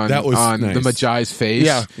match on That was the nice. Majai's face.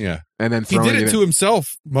 Yeah. And then He throwing did it to himself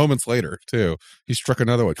moments later too. He struck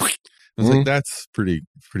another one. I was like, that's pretty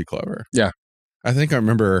clever. Yeah. I think I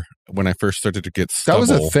remember when I first started to get That stubble. was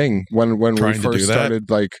a thing when we trying to do first that. started,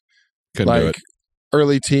 Couldn't do it.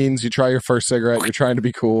 early teens. You try your first cigarette. You're trying to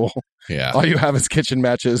be cool. Yeah. All you have is kitchen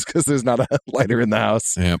matches because there's not a lighter in the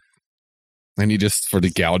house. Yep. And you just sort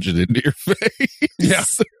of gouge it into your face. Yeah.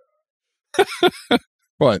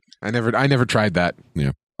 What? I never tried that.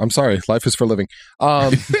 I'm sorry. Life is for living.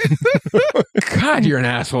 God, you're an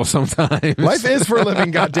asshole sometimes. Life is for living.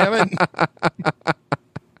 God damn it.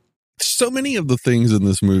 So many of the things in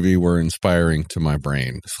this movie were inspiring to my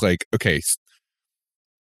brain. It's like, okay,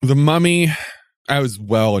 The Mummy, I was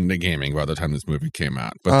well into gaming by the time this movie came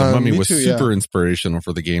out, but The Mummy was super inspirational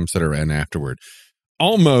for the games that are in afterward.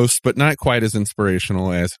 Almost, but not quite as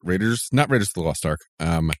inspirational as not Raiders of the Lost Ark,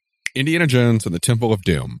 Indiana Jones and the Temple of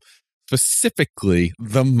Doom. Specifically,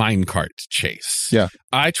 the minecart chase. Yeah.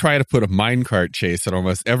 I try to put a minecart chase in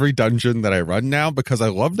almost every dungeon that I run now because I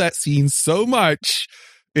love that scene so much.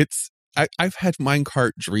 I've had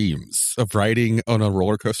minecart dreams of riding on a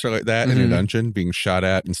roller coaster like that in a dungeon, being shot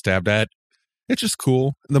at and stabbed at. It's just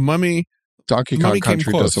cool. The Mummy. Donkey Kong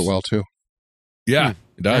Country does it well too. Yeah,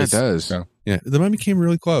 it does. Yeah, it does. Yeah, The Mummy came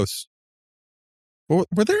really close.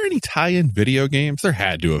 Were there any tie-in video games? There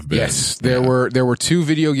had to have been. Yes, there were 2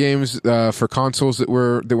 video games for consoles that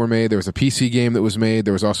were made. There was a PC game that was made.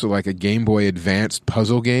 There was also like a Game Boy Advanced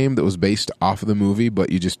puzzle game that was based off of the movie, but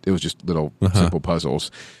it was just little simple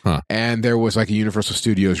puzzles. Huh. And there was like a Universal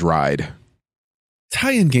Studios ride.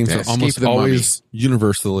 Tie-in games Yeah, are almost always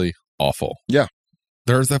universally awful. Yeah.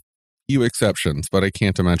 There's a few exceptions, but I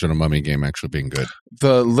can't imagine a Mummy game actually being good.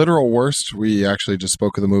 The literal worst, we actually just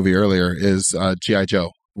spoke of the movie earlier, is G.I. Joe,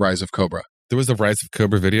 Rise of Cobra. There was a Rise of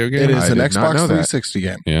Cobra video game? It is an did not Xbox know that. 360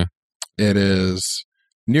 game. Yeah. It is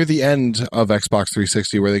near the end of Xbox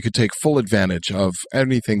 360 where they could take full advantage of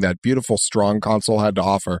anything that beautiful, strong console had to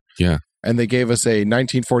offer. Yeah. And they gave us a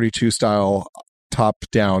 1942 style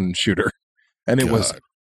top-down shooter. And it was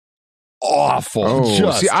awful.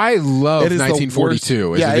 Oh, see, I love it is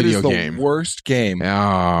 1942 as a video game. It is the worst game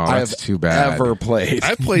Oh, that's too bad. ever played.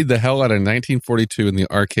 I played the hell out of 1942 in the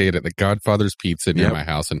arcade at the Godfather's Pizza near my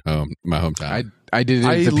house and my hometown. I did it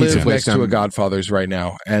I at the pizza live place next to a down- Godfather's right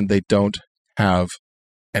now, and they don't have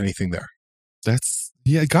anything there.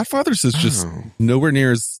 Godfather's is just Oh. nowhere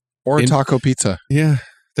near as... Or taco pizza. Yeah.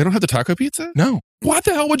 They don't have the taco pizza? No. What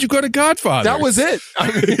the hell would you go to Godfather's? That was it.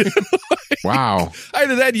 I mean, Wow.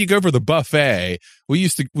 Either that or you go for the buffet.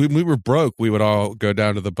 When we were broke, we would all go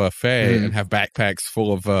down to the buffet and have backpacks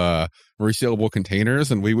full of resealable containers,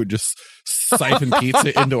 and we would just siphon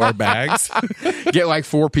pizza into our bags. Get like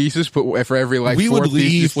 4 pieces, but for every like we 4 would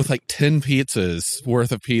leave pieces. with like 10 pizzas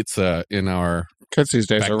worth of pizza in our... kids these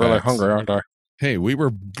days are really Backpacks. hungry, aren't they? Hey, we were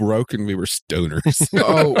broke and we were stoners.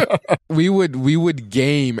 Oh, we would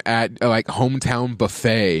game at like hometown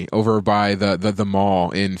buffet over by the mall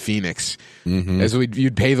in Phoenix. Mm-hmm. As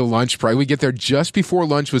you'd pay the lunch price. We'd get there just before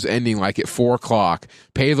lunch was ending, like at 4:00.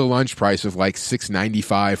 Pay the lunch price of like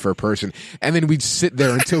 $6.95 for a person, and then we'd sit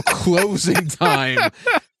there until closing time.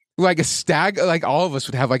 Like a stack, like all of us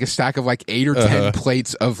would have like a stack of like 8 or 10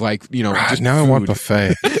 plates of like, just now food. I want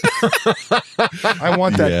buffet. I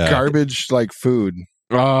want that Yeah. garbage like food.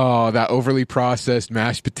 Oh, that overly processed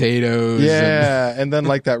mashed potatoes. Yeah, and then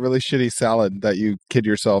like that really shitty salad that you kid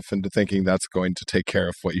yourself into thinking that's going to take care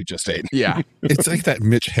of what you just ate. Yeah. It's like that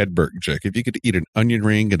Mitch Hedberg joke. If you could eat an onion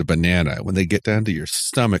ring and a banana, when they get down to your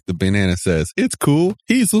stomach, the banana says, "It's cool.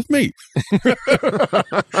 He's with me."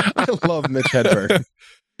 I love Mitch Hedberg.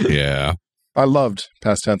 Yeah. I loved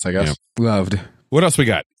past tense, I guess. Yeah. Loved. What else we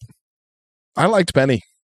got? I liked Benny.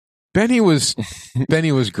 Benny was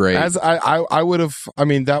great. As I would have. I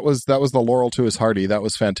mean, that was the laurel to his Hardy. That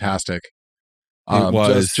was fantastic. It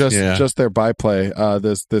was, just their byplay.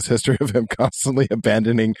 This history of him constantly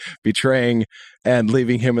abandoning, betraying, and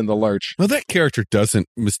leaving him in the lurch. Well, that character doesn't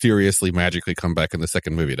mysteriously, magically come back in the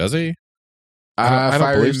second movie, does he? I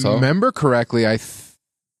don't believe so. If I remember correctly, I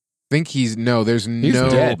think he's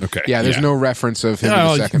dead. Okay. Yeah, there's no reference of him in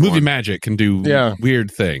the second movie one. magic can do weird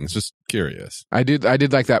things. Just curious. I did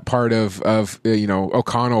like that part of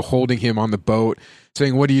O'Connell holding him on the boat,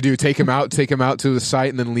 saying, "What do you do? Take him out to the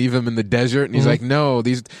site, and then leave him in the desert?" And he's like, "No,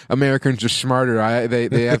 these Americans are smarter.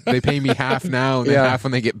 They pay me half now, and then half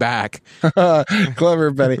when they get back."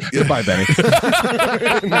 Clever, Benny. Goodbye, Benny.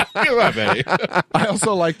 Goodbye, Benny. I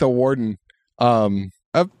also like the warden.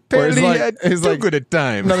 Apparently, he's too good a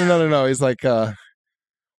time. No. He's like, what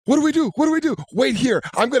do we do? Wait here.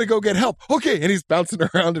 I'm going to go get help. Okay. And he's bouncing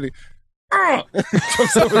around and he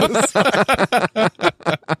jumps over the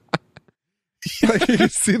side. Like, you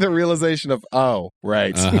see the realization of, oh,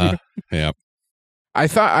 right. Yeah.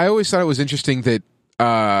 I always thought it was interesting that,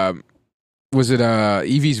 was it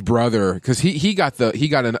Evie's brother? Because he got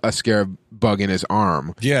a scarab bug in his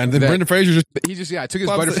arm. Yeah, and then Brendan Fraser took his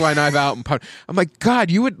butterfly knife out and I'm like, God,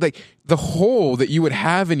 you would like the hole that you would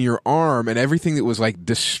have in your arm and everything that was like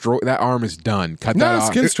destroyed. That arm is done. Cut that off.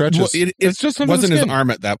 Skin stretches. It's just wasn't his arm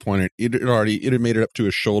at that point. It had made it up to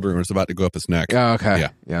his shoulder and was about to go up his neck. Oh, okay. Yeah,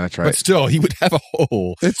 that's right. But still, he would have a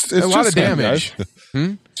hole. It's a lot of damage.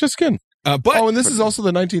 It's just skin. And this is also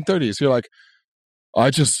the 1930s. You're like, I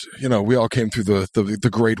just, we all came through the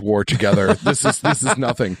Great War together. This is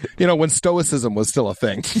nothing. When stoicism was still a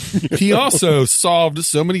thing. He also solved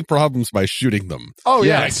so many problems by shooting them. Oh,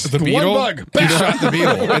 yes. Like the beetle. One bug. He shot the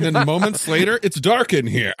beetle. And then moments later, it's dark in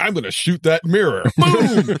here. I'm going to shoot that mirror.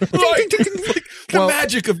 Boom. The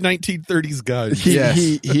magic of 1930s guns.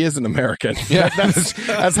 He is an American. Yeah.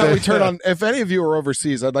 That's how we turn on. If any of you are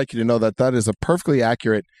overseas, I'd like you to know that is a perfectly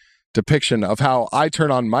accurate depiction of how I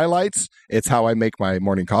turn on my lights. It's how I make my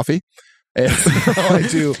morning coffee. It's how I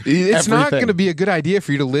do. It's not going to be a good idea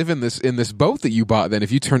for you to live in this boat that you bought then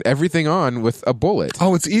if you turn everything on with a bullet.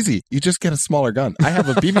 Oh, it's easy. You just get a smaller gun. I have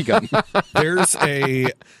a BB gun. There's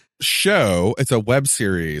a show. It's a web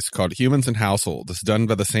series called Humans in Household. It's done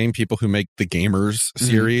by the same people who make the Gamers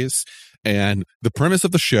series. And the premise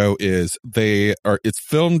of the show is it's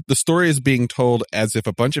filmed, the story is being told as if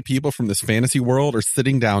a bunch of people from this fantasy world are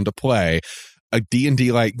sitting down to play a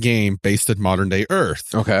D&D-like game based in modern-day Earth.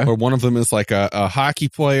 Okay. Where one of them is like a hockey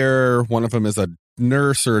player, one of them is a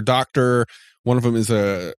nurse or a doctor, one of them is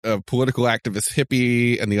a political activist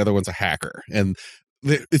hippie, and the other one's a hacker. And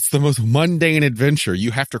it's the most mundane adventure. You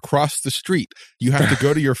have to cross the street. You have to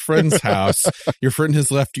go to your friend's house. Your friend has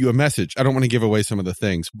left you a message. I don't want to give away some of the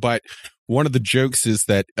things, but one of the jokes is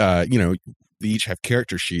that, they each have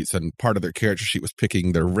character sheets, and part of their character sheet was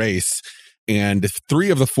picking their race. And 3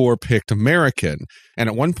 of the 4 picked American. And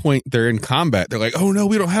at one point they're in combat. They're like, oh no,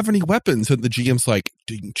 we don't have any weapons. And the GM's like,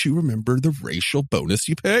 didn't you remember the racial bonus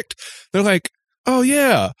you picked? They're like, oh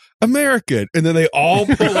yeah, American. And then they all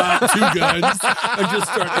pull out 2 guns and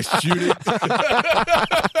just start shooting.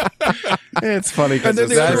 It's funny because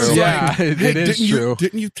it is true.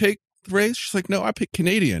 Didn't you take race? She's like, no, I picked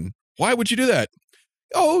Canadian. Why would you do that?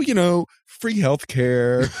 Oh, free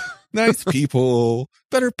healthcare, nice people,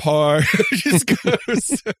 better par. Just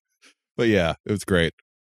goes. But yeah, it was great.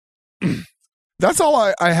 That's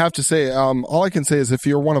all I have to say. All I can say is if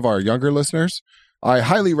you're one of our younger listeners, I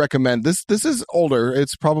highly recommend this. This is older.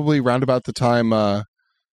 It's probably round about the time,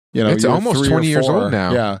 it's almost 20 years old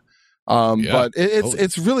now. Yeah. But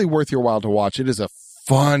it's really worth your while to watch. It is a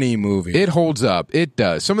funny movie. It holds up. It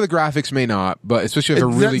does. Some of the graphics may not, but especially if a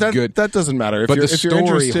really good. That doesn't matter. But if you're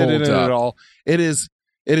interested in it at all, it is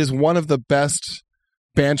one of the best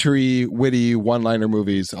bantery, witty one-liner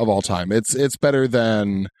movies of all time. It's better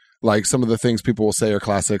than like some of the things people will say are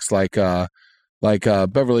classics, like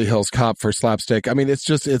Beverly Hills Cop for slapstick. I mean, it's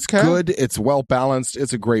good. It's well balanced.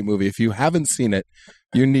 It's a great movie. If you haven't seen it,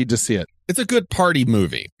 you need to see it. It's a good party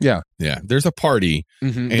movie. Yeah. Yeah. There's a party.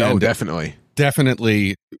 Mm-hmm. And definitely.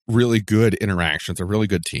 Definitely really good interactions. A really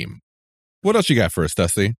good team. What else you got for us,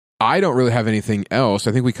 Dusty? I don't really have anything else.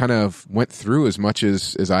 I think we kind of went through as much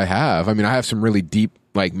as I have. I mean, I have some really deep,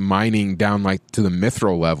 like mining down like to the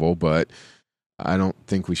mithril level, but I don't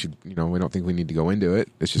think we should, we don't think we need to go into it.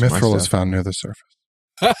 It's just mithril is found near the surface.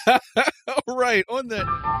 Right, on that.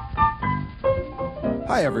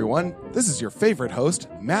 Hi, everyone. This is your favorite host,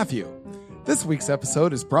 Matthew. This week's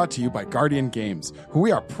episode is brought to you by Guardian Games, who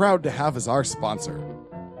we are proud to have as our sponsor.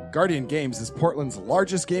 Guardian Games is Portland's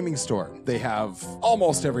largest gaming store. They have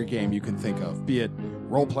almost every game you can think of, be it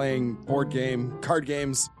role-playing, board game, card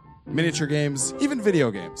games. miniature games, even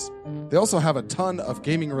video games. They also have a ton of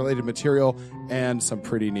gaming-related material and some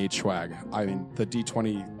pretty neat swag. I mean, the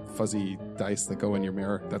D20 fuzzy dice that go in your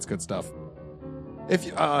mirror, that's good stuff. If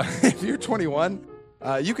you're 21,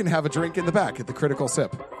 you can have a drink in the back at the Critical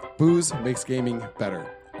Sip. Booze makes gaming better.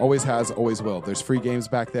 Always has, always will. There's free games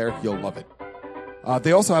back there. You'll love it.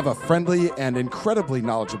 They also have a friendly and incredibly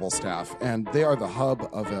knowledgeable staff, and they are the hub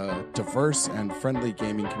of a diverse and friendly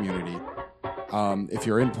gaming community. If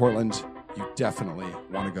you're in Portland, you definitely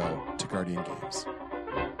want to go to Guardian Games.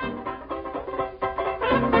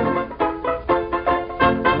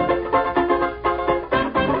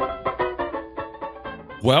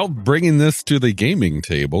 Well, bringing this to the gaming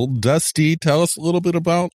table, Dusty, tell us a little bit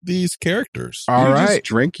about these characters. All right. Just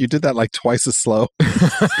drink? You did that like twice as slow.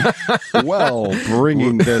 Well,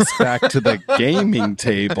 bringing this back to the gaming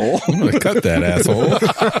table. I'm going to cut that, asshole.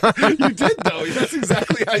 You did, though. That's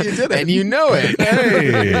exactly how you did it. And you know it.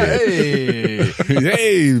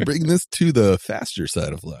 Hey, bring this to the faster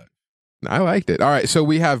side of life. I liked it. All right, so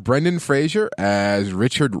we have Brendan Fraser as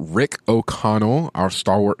Richard Rick O'Connell, our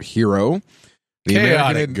stalwart hero.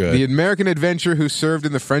 The American adventurer who served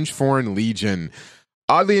in the French Foreign Legion.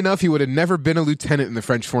 Oddly enough, he would have never been a lieutenant in the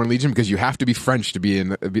French Foreign Legion because you have to be French to be a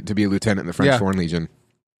lieutenant in the French Foreign Legion.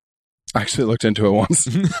 I actually looked into it once.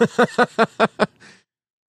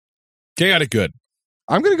 Chaotic good.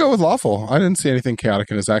 I'm going to go with lawful. I didn't see anything chaotic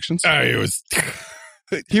in his actions.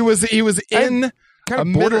 He was in kind a of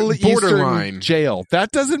Middle borderline Eastern jail.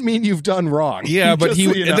 That doesn't mean you've done wrong. Yeah, but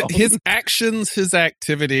his actions, his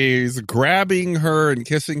activities, grabbing her and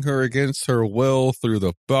kissing her against her will through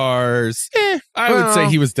the bars. I would say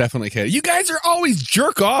he was definitely chaotic. You guys are always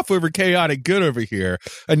jerk off over chaotic good over here,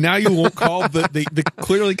 and now you won't call the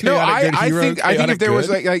clearly chaotic good hero. I think if there was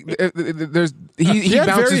there's he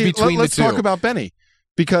bounces between the two. Let's talk about Benny.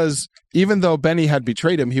 Because even though Benny had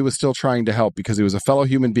betrayed him, he was still trying to help because he was a fellow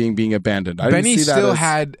human being being abandoned. Benny still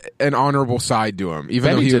had an honorable side to him,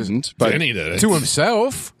 even Benny though didn't. But Benny did it. To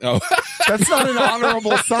himself. Oh, that's not an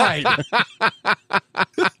honorable side.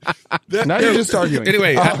 Now you're just arguing.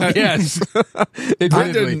 Anyway, yes,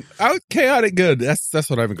 chaotic good. That's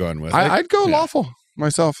what I'm going with. I'd go lawful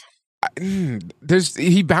myself.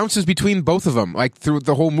 He bounces between both of them like through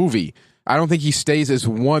the whole movie. I don't think he stays as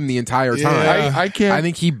one the entire time. Yeah. I can't. I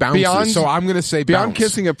think he bounces. So I'm going to say beyond bounce.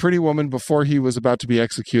 Kissing a pretty woman before he was about to be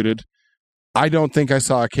executed. I don't think I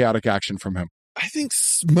saw a chaotic action from him. I think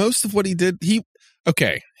most of what he did, he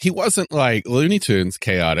wasn't like Looney Tunes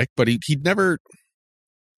chaotic, but he didn't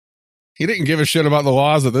give a shit about the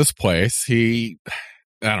laws of this place. I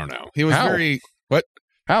don't know. He was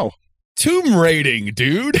How? Tomb raiding,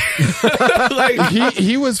 dude.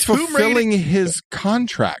 He was fulfilling his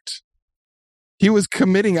contract. He was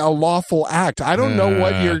committing a lawful act. I don't know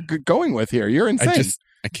what you're going with here. You're insane.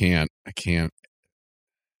 I can't.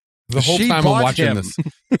 The whole time I'm watching this,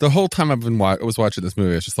 the whole time I was watching this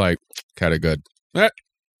movie, it's just like, kind of good.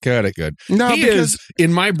 Chaotic good. No, he is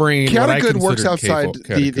in my brain. Chaotic good works outside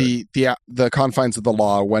the confines of the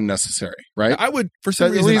law when necessary, right? I would, for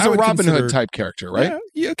some reason, he's a Robin Hood type character, right?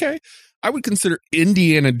 Yeah, okay. I would consider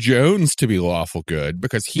Indiana Jones to be lawful good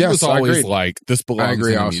because he was always like, this belongs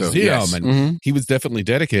in a museum, and he was definitely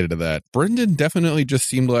dedicated to that. Brendan definitely just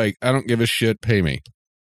seemed like, I don't give a shit, pay me.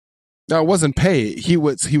 No, it wasn't pay. He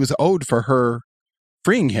was owed for her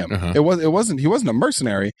freeing him. He wasn't a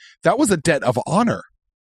mercenary. That was a debt of honor,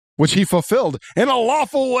 which he fulfilled in a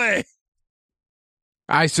lawful way.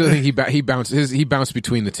 I still think he bounced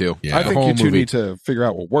between the two. Yeah. I think you two need to figure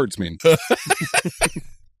out what words mean.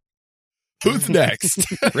 Who's next?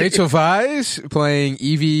 Rachel Weisz playing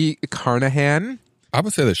Evie Carnahan. I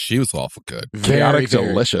would say that she was lawful good. Chaotic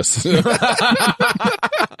delicious. Very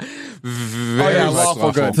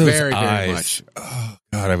lawful good. Very much. Oh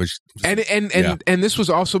God, I was. And this was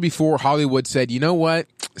also before Hollywood said, you know what,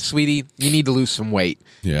 sweetie, you need to lose some weight.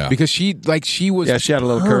 Yeah, because she was. Yeah, she had a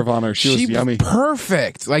little curve on her. She was yummy.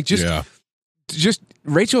 Perfect. Like just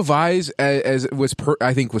Rachel Weisz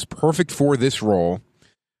I think was perfect for this role.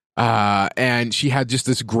 And she had just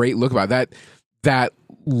this great look about that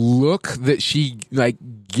look that she like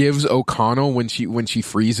gives O'Connell when she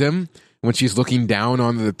frees him, when she's looking down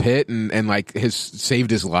on the pit and like has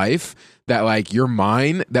saved his life, that like, you're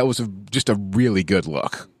mine. That was just a really good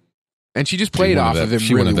look. And she just played off of him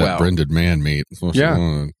she really wanted well. That Brendan man meat.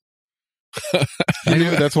 Yeah. I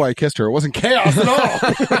knew that's why I kissed her. It wasn't chaos at all.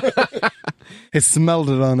 He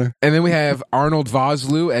smelled it on her. And then we have Arnold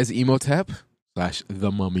Vosloo as Imhotep /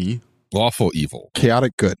 the Mummy. Lawful evil.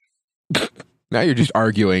 Chaotic good. Now you're just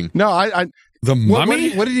arguing. No, I the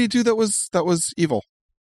Mummy. What did he do that was evil?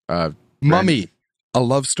 Mummy, a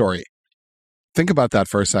love story. Think about that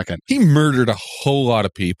for a second. He murdered a whole lot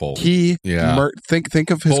of people. He Yeah. think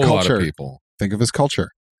of his whole lot culture. of people. Think of his culture.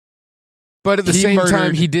 But at the He same time,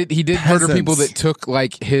 murdered he did murder peasants. people that took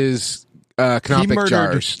like his canopic murdered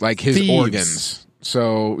jars, like his thieves. organs.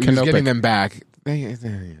 So he was Canopic. getting them back.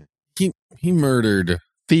 He murdered.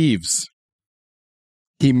 Thieves.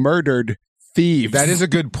 He murdered thieves. That is a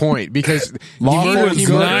good point because Law he was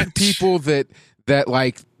murdered not- people that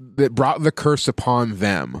brought the curse upon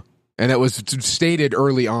them, and it was stated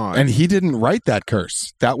early on. and he didn't write that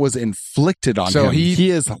curse. That was inflicted on So him. he- He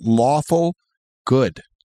is lawful good.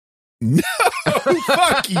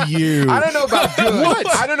 Fuck you. I don't know about good.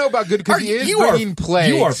 What? I don't know about good because he is You are- bringing plagues.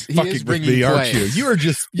 You are He fucking is with bringing me, aren't you? plagues. You are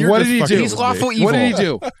just. You're What just did he fucking do? He's with lawful me. evil. What did he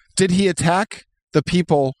do? Did he attack the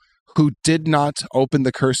people who did not open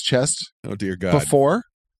the cursed chest Oh dear God. before?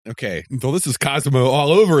 Okay, well, this is Cosmo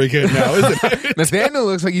all over again now, isn't it? Nathaniel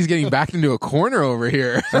looks like he's getting backed into a corner over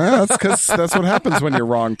here. That's because that's what happens when you're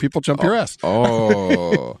wrong. People jump your ass.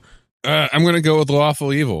 Oh, I'm going to go with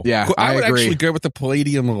lawful evil. Yeah, I I would agree. actually go with the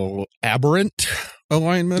Palladium aberrant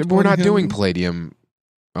alignment. we're on not him. doing Palladium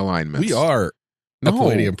alignments. We are a No.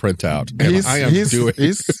 Palladium printout. And He's I am doing.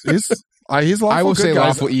 he's lawful I will good, say guys.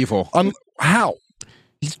 lawful evil. How?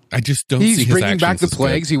 I just don't see He's his bringing back the actions as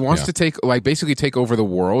plagues. good. He wants Yeah. to take over the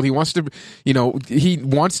world. He wants to, he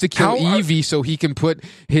wants to kill How are- Evie so he can put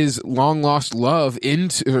his long lost love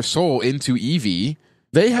into her soul into Evie.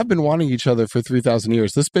 They have been wanting each other for 3,000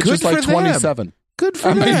 years. This bitch Good is like for them. 27. Good for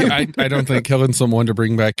I mean, them. I don't think killing someone to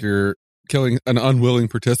bring back killing an unwilling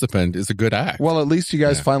participant is a good act. Well, at least you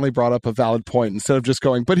guys Yeah. finally brought up a valid point instead of just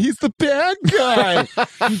going, but he's the bad guy.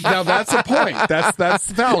 Now that's a point.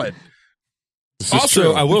 That's valid.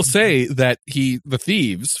 Also, I will say that the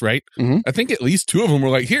thieves, right? Mhm. I think at least two of them were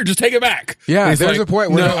like, "Here, just take it back." Yeah, And he's there's like, a point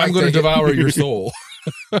where no, they're like, I'm going to "Take it." devour your soul.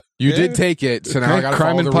 You did take it, so now I got to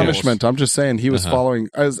Crime follow and the rules. punishment. I'm just saying he was Uh-huh. following.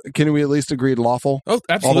 Can we at least agree lawful? Oh,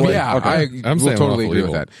 absolutely. Yeah, Okay. I'm will saying totally lawful agree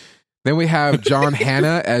evil. with that. Then we have John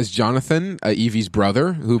Hannah as Jonathan, Evie's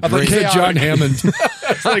brother, who I thought you brings said John Hammond.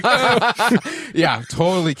 It's like, oh. yeah,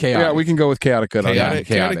 totally chaotic. Yeah, we can go with chaotic good on Chaotic.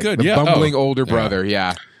 that. Chaotic good, The yeah. bumbling Oh, older yeah. brother.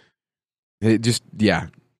 Yeah, it just yeah.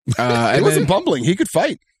 He And wasn't then bumbling. He could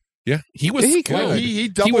fight. Yeah, he was. He good. could. He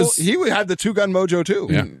had the 2-gun mojo too.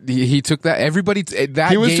 Yeah. he took that. Everybody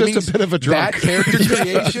that He was gaming- just a bit of a drunk. That character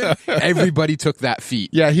creation. Everybody took that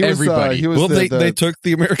feat. Yeah, he was. Everybody. He was. Well, the, they took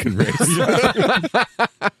the American race.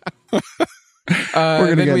 We're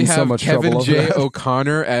gonna then get we in have so much Kevin trouble over J. that.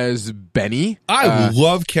 O'Connor as Benny. I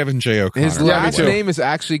love Kevin J. O'Connor. His Yeah, me last too. name is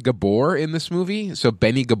actually Gabor in this movie, so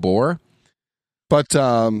Benny Gabor. But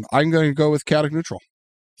I'm going to go with chaotic neutral.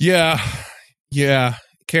 Yeah,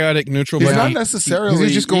 chaotic neutral. He's but not he- necessarily.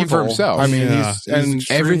 he's just going for evil. himself. I mean, Yeah. he's and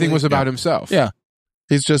He's Everything was about yeah. himself. Yeah.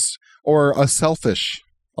 he's just or a selfish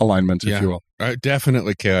alignment, Yeah. if you will.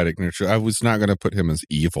 Definitely chaotic neutral. I was not going to put him as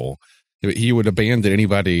evil. He would abandon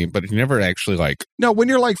anybody, but he never actually like. No, when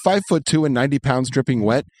you're like 5'2" and 90 pounds dripping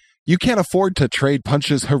wet, you can't afford to trade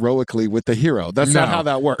punches heroically with the hero. That's not No. how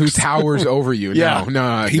that works. Who towers over you? Yeah.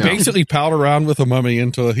 No. He basically palled around with the mummy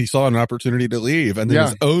until he saw an opportunity to leave, and then Yeah.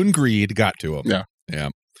 his own greed got to him. Yeah.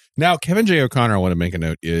 Now, Kevin J. O'Connor, I want to make a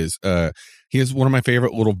note, is he is one of my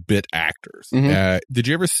favorite little bit actors. Mhm. Did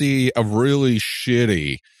you ever see a really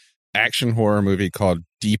shitty action horror movie called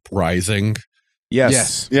Deep Rising?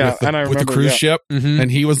 Yes. Yeah, with the, and I with remember the cruise ship, Mhm.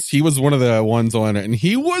 and he was one of the ones on it, and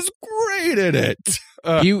he was great at it.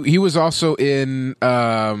 He was also in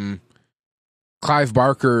Clive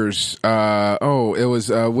Barker's. It was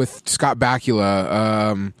with Scott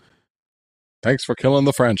Bakula. Thanks for killing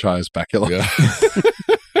the franchise, Bakula.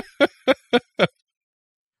 Yeah,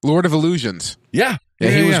 Lord of Illusions. yeah,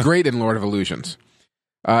 He was great in Lord of Illusions.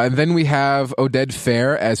 And then we have Oded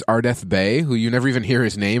Fair as Ardeth Bay, who you never even hear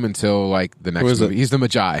his name until like the next Who is movie. it? He's the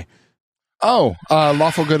Magi. Oh,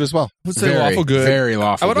 lawful good as well. I would say lawful good. Very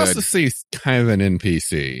lawful I would good. also say he's kind of an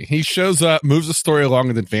NPC. He shows up, moves the story along,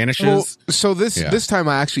 and then vanishes. Well, so this Yeah. this time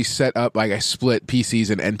I actually set up like I split PCs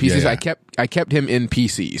and NPCs. Yeah, yeah. I kept him in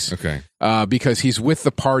PCs okay. because he's with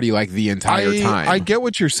the party like the entire time. I get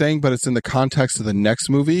what you're saying, but it's in the context of the next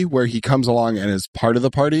movie where he comes along and is part of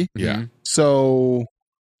the party. Yeah. Mhm. So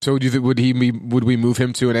So would we move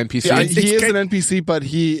him to an NPC? yeah, he is an NPC, but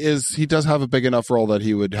he does have a big enough role that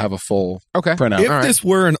he would have a full Okay. printout. If All right. this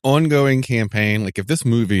were an ongoing campaign, like if this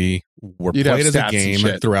movie were You'd have played as a stats and game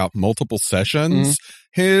shit. throughout multiple sessions,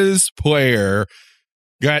 his player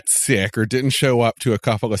got sick or didn't show up to a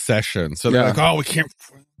couple of sessions. So they're Yeah. like, oh, we can't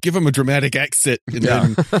give him a dramatic exit. And, Yeah.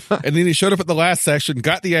 and then he showed up at the last session,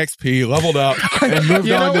 got the XP, leveled up, and moved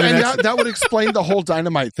You on know, to the and next. that would explain the whole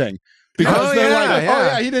dynamite thing. Because they're like, yeah. oh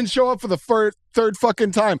yeah, he didn't show up for the third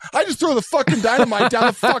fucking time. I just throw the fucking dynamite down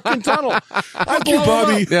the fucking tunnel. Fuck you,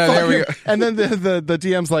 Bobby. Yeah, there we go. And then the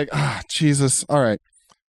DM's like, Jesus. All right,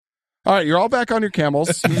 you're all back on your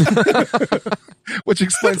camels. Which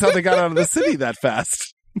explains how they got out of the city that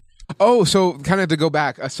fast. Oh, so kind of to go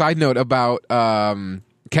back, a side note about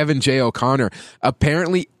Kevin J. O'Connor.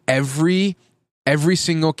 Apparently, every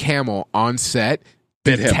single camel on set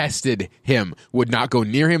detested him, would not go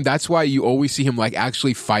near him. That's why you always see him like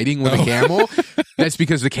actually fighting with a camel. That's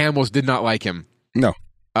because the camels did not like him. No.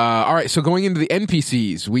 All right, so going into the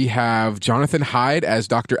NPCs, we have Jonathan Hyde as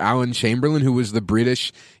Dr. Alan Chamberlain, who was the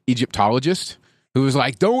British Egyptologist, who was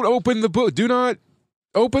like, "Don't open the book. Do not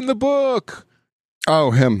open the book."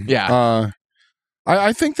 Oh, him. Yeah.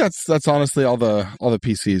 I think that's honestly all the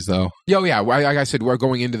PCs though. Oh yeah, like I said, we're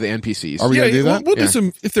going into the NPCs. Are we gonna do that? We'll do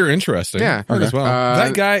some if they're interesting. Yeah. Might as well.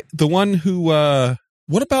 That guy, the one who.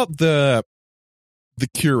 What about the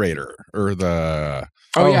curator or the?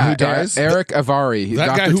 Oh yeah, who dies? Eric Avari, That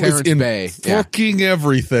Dr. guy who Terrence was in Bay. Yeah. fucking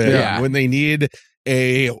everything. Yeah. When they need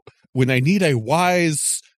a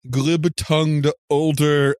wise, glib-tongued,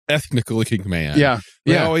 older, ethnic-looking man. Yeah.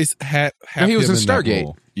 They Yeah. always have he was him in that Stargate.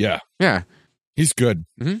 role. Yeah, Yeah. he's good.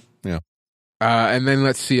 And then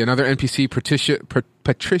let's see another NPC,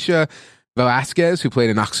 Patricia Velasquez, who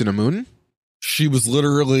played Inoxinamun. She was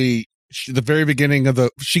literally the very beginning of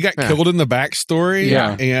she got killed in the backstory,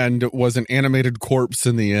 Yeah. and was an animated corpse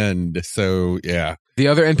in the end. So yeah, The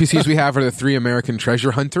other NPCs we have are the 3 American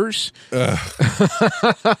treasure hunters.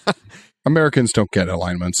 Americans don't get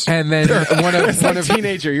alignments. And then one of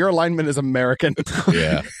teenager, your alignment is American.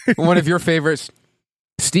 yeah. one of your favorites,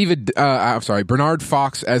 Bernard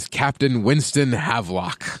Fox as Captain Winston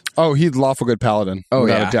Havelock. Oh, he's lawful good paladin. Oh,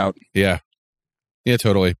 without yeah. a doubt. Yeah,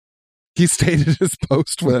 totally. He stayed at his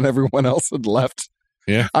post when everyone else had left.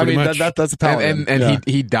 Yeah, I pretty mean much. that's a paladin. And yeah.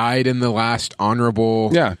 he died in the last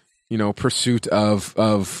honorable pursuit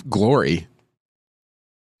of glory.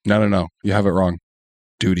 No. You have it wrong.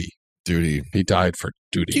 Duty. duty. He died for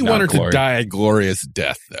duty. He not wanted glory. to die a glorious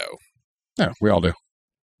death, though. Yeah, we all do.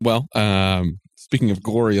 Well, speaking of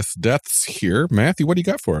glorious deaths here, Matthew, what do you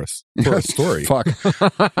got for us for a story? Fuck.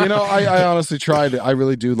 I honestly tried. I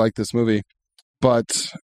really do like this movie, but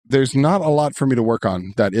there's not a lot for me to work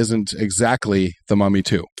on that isn't exactly The Mummy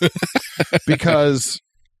 2. Because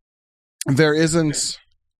there's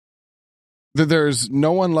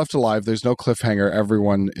no one left alive. There's no cliffhanger.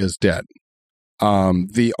 Everyone is dead.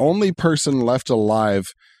 The only person left alive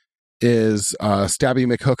is Stabby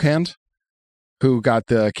McHookhand, who got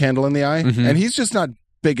the candle in the eye. Mhm. And he's just not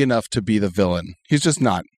big enough to be the villain. He's just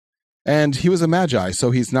not. And he was a magi, so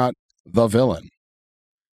he's not the villain.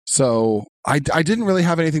 So I didn't really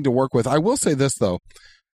have anything to work with. I will say this, though.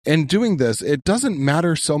 In doing this, it doesn't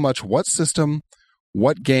matter so much what system,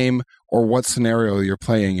 what game, or what scenario you're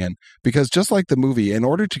playing in. Because just like the movie, in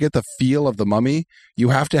order to get the feel of The Mummy, you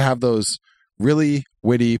have to have those really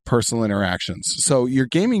witty personal interactions. So your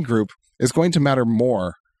gaming group is going to matter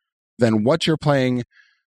more than what you're playing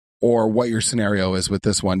or what your scenario is with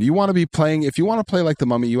this one. You want to be playing, if you want to play like The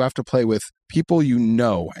Mummy, you have to play with people you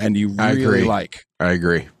know and you I really agree. like. I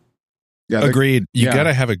agree. Yeah, Agreed. You yeah. got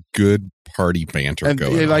to have a good party banter and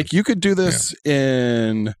going on. like you could do this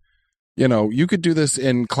in, you could do this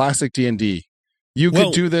in classic D&D. You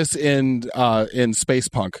could do this in Space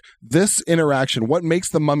Punk. This interaction, what makes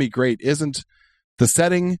The Mummy great isn't the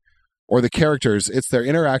setting or the characters, it's their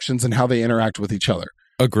interactions and how they interact with each other.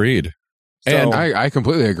 Agreed. So, And I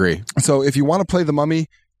completely agree. so if you want to play The Mummy,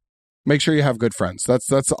 make sure you have good friends.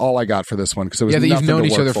 That's all I got for this one, because it was That you've nothing known to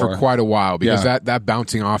each work other for quite a while, because Yeah. that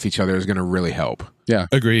bouncing off each other is going to really help.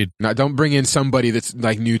 Agreed. Now, don't bring in somebody that's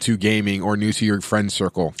like new to gaming or new to your friend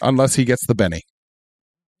circle. Unless he gets the Benny.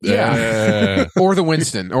 Yeah. Or the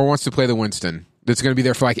Winston, or wants to play the Winston. That's going to be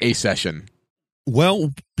there for like a session. Well,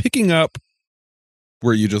 picking up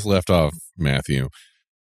where you just left off, Matthew,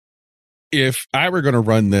 if I were going to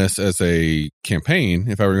run this as a campaign,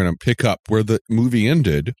 if I were going to pick up where the movie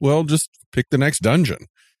ended, well, just pick the next dungeon.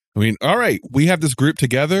 I mean, all right, we have this group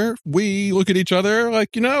together. We look at each other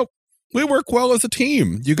like, we work well as a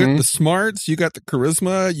team. You got the smarts, you got the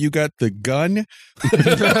charisma, you got the gun.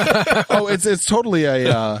 Oh, it's totally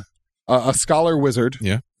a scholar wizard,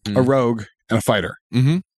 Yeah. a rogue, and a fighter.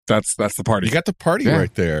 Mm-hmm. That's the party. You got the party Yeah.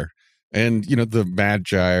 right there. And, the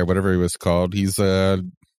Magi or whatever he was called, he's a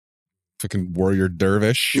fucking warrior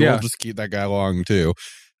dervish. Yeah. We'll just keep that guy along, too.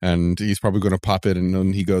 And he's probably going to pop in, and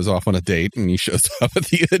then he goes off on a date, and he shows up at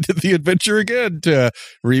the end of the adventure again to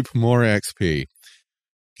reap more XP.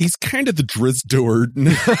 He's kind of the Drizzt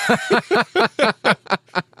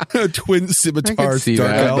Twin Scimitars, see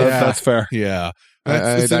Dark that. Elf. That's fair. Yeah.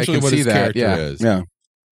 That's essentially can what see his that, character yeah. is. Yeah.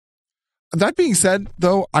 That being said,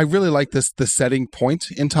 though, I really like the setting point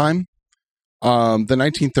in time. The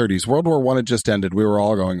 1930s, World War I had just ended. We were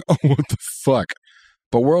all going, "Oh, what the fuck?"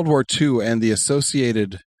 But World War II and the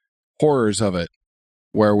associated horrors of it,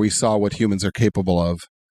 where we saw what humans are capable of,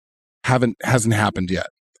 hasn't happened yet.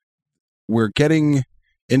 We're getting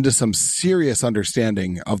into some serious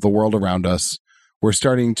understanding of the world around us. We're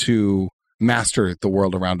starting to master the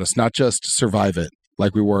world around us, not just survive it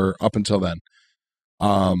like we were up until then.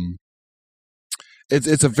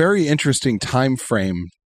 It's a very interesting time frame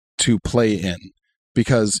to play in,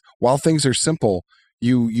 because while things are simple,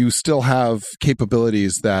 you still have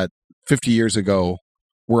capabilities that 50 years ago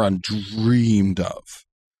were undreamed of.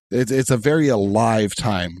 It's a very alive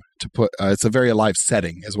time to put. It's a very alive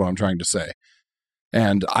setting, is what I'm trying to say.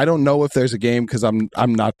 And I don't know if there's a game, because I'm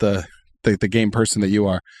not the game person that you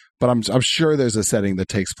are, but I'm sure there's a setting that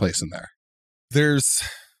takes place in there.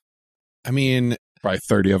 Probably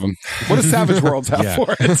 30 of them. What does Savage Worlds have Yeah.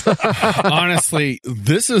 for it? Honestly,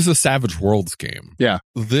 this is a Savage Worlds game. Yeah.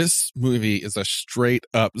 This movie is a straight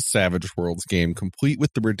up Savage Worlds game, complete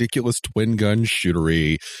with the ridiculous twin gun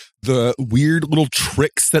shootery, the weird little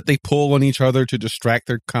tricks that they pull on each other to distract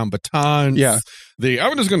their combatants. Yeah.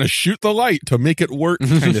 I'm just going to shoot the light to make it work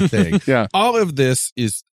kind of thing. Yeah. All of this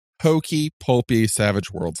is hokey, pulpy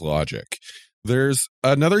Savage Worlds logic. There's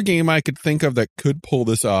another game I could think of that could pull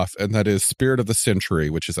this off, and that is Spirit of the Century,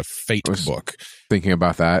 which is a Fate book. Thinking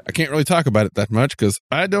about that. I can't really talk about it that much because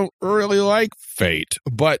I don't really like Fate,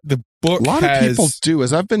 but the book A lot of people do.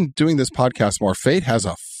 As I've been doing this podcast more, Fate has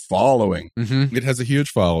a following. Mm-hmm. It has a huge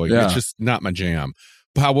following. Yeah. It's just not my jam.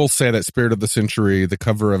 But I will say that Spirit of the Century, the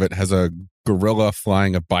cover of it has a gorilla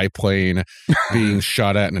flying a biplane being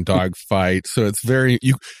shot at in a dogfight. So it's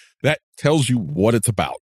that tells you what it's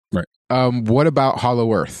about. What about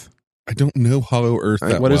Hollow Earth? I don't know Hollow Earth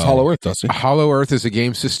that What is well. Hollow Earth, Dusty? Hollow Earth is a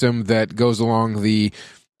game system that goes along the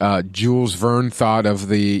Jules Verne thought of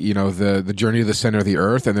the journey to the center of the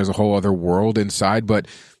earth, and there's a whole other world inside. But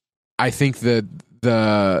I think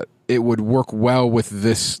that it would work well with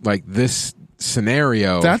this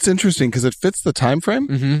scenario. That's interesting because it fits the time frame.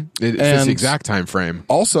 Mm-hmm. It fits the exact time frame.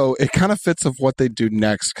 Also, it kind of fits of what they do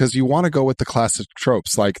next, because you want to go with the classic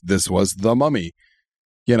tropes, like this was The Mummy.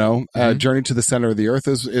 Journey to the Center of the Earth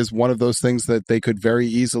is one of those things that they could very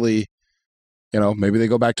easily, maybe they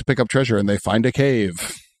go back to pick up treasure and they find a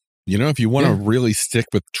cave. If you want to really stick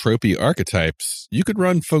with tropey archetypes, you could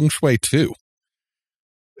run Feng Shui too.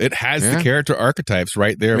 It has the character archetypes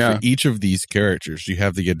right there for each of these characters. You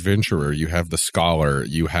have the adventurer, you have the scholar,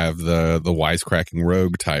 you have the wisecracking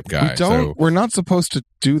rogue type guy. We're not supposed to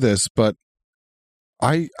do this, but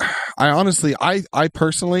I honestly, I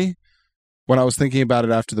personally, when I was thinking about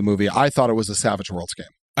it after the movie, I thought it was a Savage Worlds game.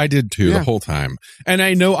 I did too the whole time. And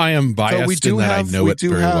I know I am biased in that I know it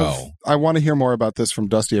very well. I want to hear more about this from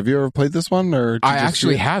Dusty. Have you ever played this one? Or I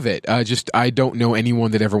actually have it. I don't know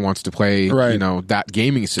anyone that ever wants to play that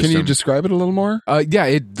gaming system. Can you describe it a little more?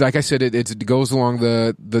 Like I said, it goes along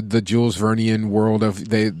the Jules Vernean world of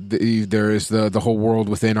there is the whole world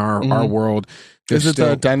within our world. Is it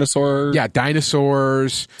the dinosaur? Yeah,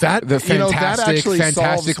 dinosaurs. That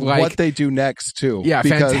fantastic what they do next too. Yeah,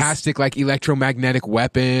 fantastic electromagnetic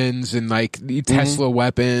weapons and Tesla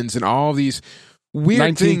weapons and all these weird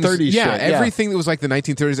 1930s things. shit, Everything that was the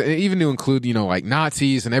 1930s, and even to include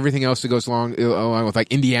Nazis and everything else that goes along with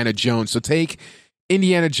Indiana Jones. So take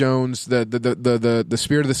Indiana Jones, the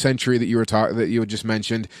Spirit of the Century that you had just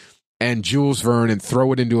mentioned, and Jules Verne, and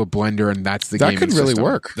throw it into a blender, and that's the game. That could really system.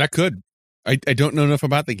 work. That could. I don't know enough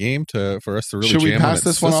about the game for us to really. Should we jam pass on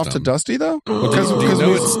this its one system. off to Dusty though?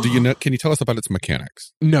 Can you tell us about its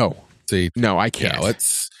mechanics? No. See, no, I can't. Yeah,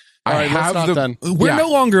 let's. All right, let's not then. We're no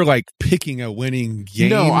longer picking a winning game.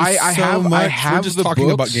 No, I have We're just the talking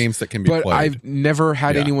books, about games that can be but played. I've never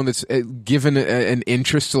had anyone that's given an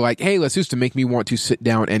interest to hey, let's do this to make me want to sit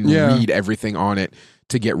down and read everything on it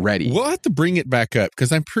to get ready. We'll have to bring it back up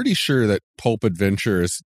because I'm pretty sure that Pulp Adventure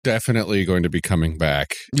is definitely going to be coming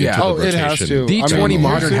back. Yeah, it has to. D20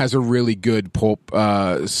 Modern has a really good pulp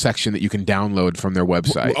section that you can download from their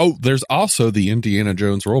website. Oh, there's also the Indiana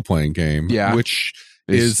Jones role-playing game, which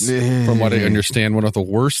is, from what I understand, one of the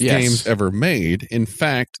worst games ever made. In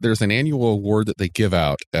fact, there's an annual award that they give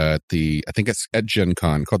out at I think it's at Gen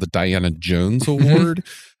Con, called the Diana Jones Award.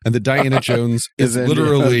 And the Diana Jones is Indiana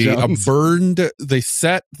literally Jones. they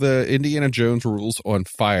set the Indiana Jones rules on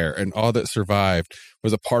fire, and all that survived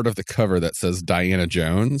was a part of the cover that says Diana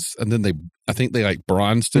Jones. And then I think they like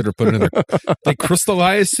bronzed it or put it in they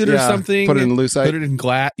crystallized it or something. Put it in lucite. Put it in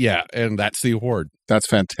glass. Yeah. And that's the award. That's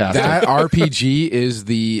fantastic. That RPG is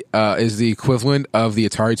the equivalent of the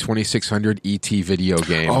Atari 2600 ET video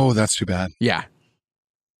game. Oh, that's too bad. Yeah.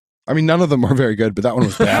 I mean, none of them are very good, but that one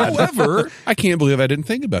was bad. However, I can't believe I didn't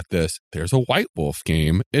think about this. There's a White Wolf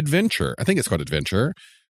game, Adventure. I think it's called Adventure.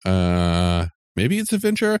 Maybe it's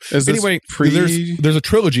Adventure. Is this Anyway, there's a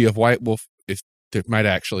trilogy of White Wolf. It might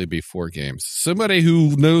actually be 4 games. Somebody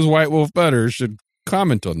who knows White Wolf better should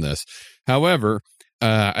comment on this. However,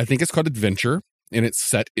 I think it's called Adventure, and it's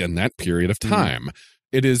set in that period of time.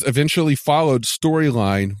 It is eventually followed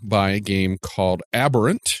storyline by a game called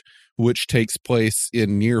Aberrant, which takes place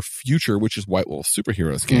in near future, which is White Wolf's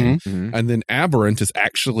superheroes game. Mhm. And then Aberrant is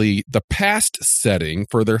actually the past setting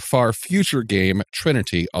for their far future game,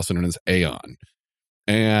 Trinity, also known as Aeon.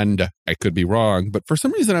 And I could be wrong, but for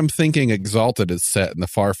some reason I'm thinking Exalted is set in the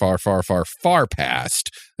far, far, far, far, far past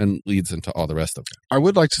and leads into all the rest of it. I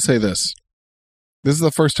would like to say this. This is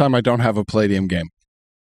the first time I don't have a Palladium game.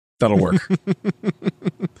 That'll work.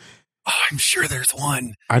 Oh, I'm sure there's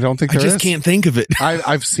one. I don't think I there just is. can't think of it.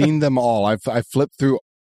 I've seen them all. I've flipped through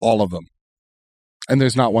all of them, and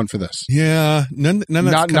there's not one for this. Yeah, none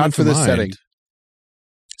that's Not for this setting.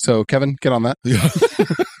 So, Kevin, get on that. Yeah.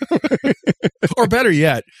 Or better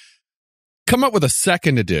yet, come up with a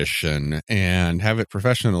second edition and have it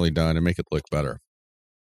professionally done and make it look better.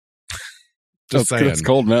 Just saying. It's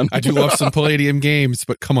cold, man. I do love some Palladium games,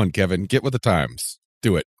 but come on, Kevin, get with the times.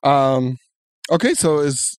 Do it. Okay, so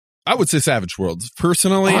I would say Savage Worlds.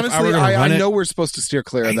 Personally, if I were honestly, gonna run I it, know we're supposed to steer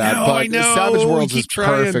clear of that, I but know. Savage Worlds We is keep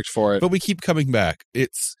trying, perfect for it. but we keep coming back.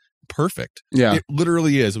 It's perfect. Yeah. It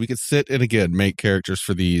literally is. We could sit and again make characters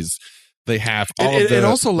for these. They have all of the. It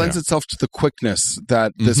also lends itself to the quickness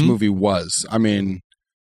that this Mhm. movie was. I mean,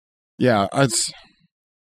 yeah, it's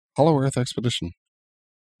Hollow Earth Expedition.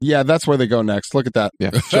 Yeah, that's where they go next. Look at that.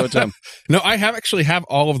 Yeah. Show it to him. No, I actually have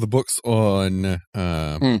all of the books on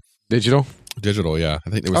Digital. digital. Yeah, I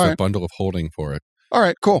think there was All a right. bundle of holding for it. All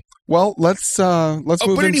right, cool. Well, let's move But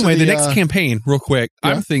into anyway, the next uh, campaign, real quick.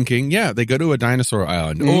 yeah. I'm thinking, they go to a dinosaur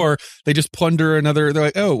island, Mhm. or they just plunder another. They're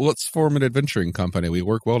like, oh, let's form an adventuring company. We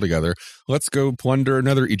work well together. Let's go plunder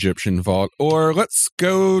another Egyptian vault, or let's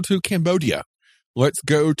go to Cambodia. Let's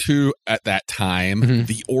go to, at that time, Mhm.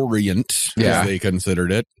 the Orient, Yeah. as they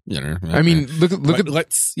considered it. I mean, look at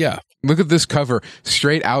let's look at this cover,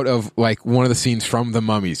 straight out of like one of the scenes from the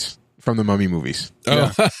Mummies, from the Mummy movies.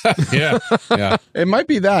 Oh, yeah. It might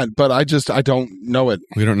be that, but I don't know it.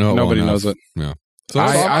 We don't know. it well Nobody enough. knows it. Yeah. So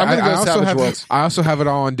I'm gonna go also Savage have Worlds. I also have it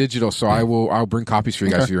all on digital, so I'll bring copies for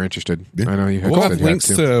you guys Okay. if you're interested. Yeah. I know you we'll have said you had links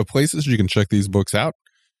to places you can check these books out.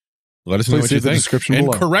 Let us know Please what see you the think, description and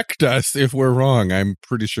below. correct us if we're wrong. I'm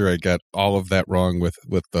pretty sure I got all of that wrong with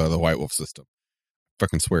the White Wolf system.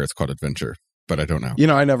 Fucking swear it's called Adventure, but I don't know. You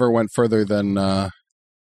know, I never went further than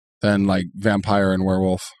like vampire and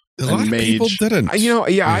werewolf. A lot and of mage. people didn't.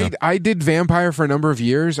 I did vampire for a number of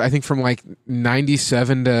years. I think from like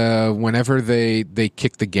 97 to whenever they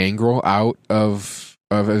kicked the gangrel out of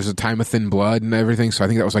it was a time of Thin Blood and everything. So I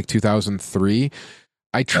think that was like 2003.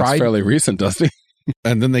 I That's tried. fairly recent, Dusty.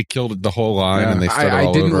 And then they killed the whole line, Yeah. and they started I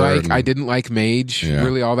all didn't over. like and- I didn't like mage Yeah.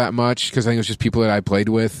 really all that much because I think it was just people that I played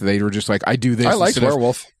with. They were just like, I do this. I liked instead of-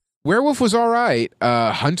 werewolf. Werewolf was all right.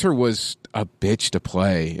 Hunter was a bitch to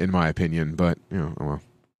play, in my opinion. But oh well.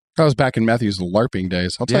 I was back in Matthew's LARPing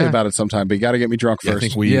days. I'll tell you Yeah. about it sometime, but you got to get me drunk Yeah, I first.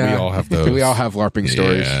 think we all have those. We all have LARPing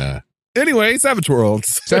stories. Yeah. Anyway, Savage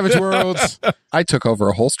Worlds. Savage Worlds. I took over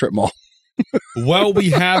a whole strip mall. Well, we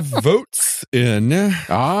have votes in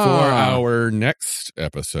for Ah. our next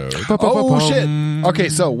episode. Oh, shit. Okay,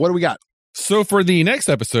 so what do we got? So for the next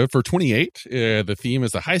episode, for 28, the theme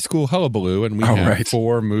is a high school hullabaloo, and we All have right.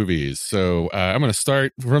 4 movies. So I'm going to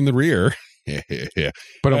start from the rear.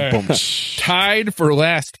 Boom. Tied for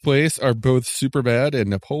last place are both Superbad and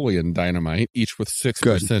Napoleon Dynamite, each with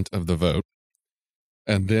 6% of the vote.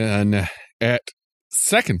 And then at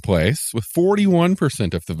second place, with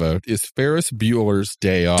 41% of the vote, is Ferris Bueller's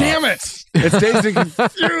Day Off. Damn it! It's Dazed and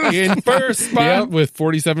Confused. In first spot Yep. with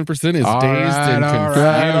 47% is Dazed All and right,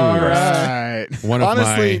 Confused. all right. One of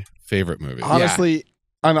Honestly- my favorite movies. Honestly,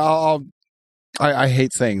 and I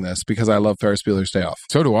hate saying this because I love Ferris Bueller's Day Off,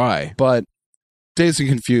 So do I. but Dazed and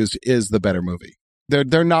Confused is the better movie.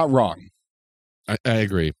 They're not wrong. I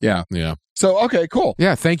agree. Yeah. Yeah. So okay, cool.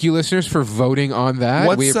 Yeah, thank you, listeners, for voting on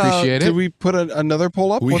that. We appreciate it. Did we put another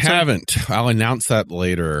poll up? We What's our- haven't. I'll announce that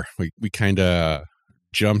later. We kind of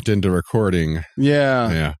jumped into recording.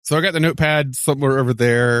 Yeah. So I got the notepad somewhere over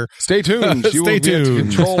there. Stay tuned. You will be able to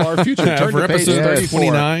control our future. Turn For to page episode 34.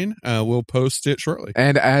 29, we'll post it shortly.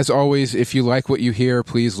 And as always, if you like what you hear,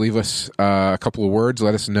 please leave us a couple of words.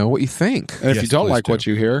 Let us know what you think. And if Yes, you don't please like do. what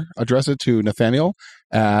you hear, address it to Nathaniel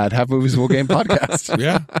at Have Movies Will Game Podcast.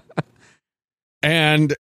 Yeah.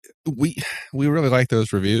 And we really like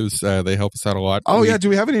those reviews. They help us out a lot. Oh, yeah. Do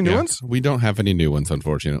we have any new ones? We don't have any new ones,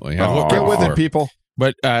 unfortunately. I've Oh, looked get with before. it, people.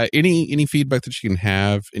 But any feedback that you can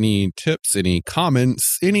have, any tips, any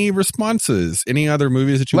comments, any responses, any other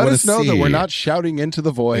movies that you Let want us to know see. that we're not shouting into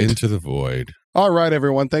the void. Into the void. All right,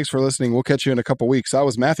 everyone. Thanks for listening. We'll catch you in a couple weeks. I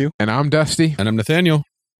was Matthew, And I'm Dusty. And I'm Nathaniel.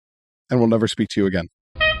 and we'll never speak to you again.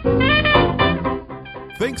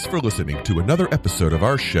 Thanks for listening to another episode of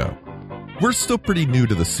our show. We're still pretty new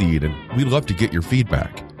to the scene, and we'd love to get your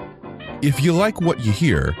feedback. If you like what you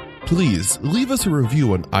hear, please leave us a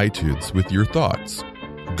review on iTunes with your thoughts.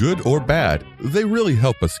 Good or bad, they really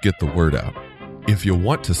help us get the word out. If you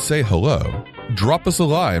want to say hello, drop us a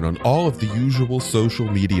line on all of the usual social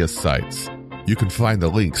media sites. You can find the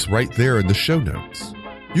links right there in the show notes.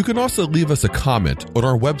 You can also leave us a comment on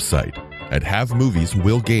our website at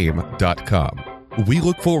havemovieswillgame.com. We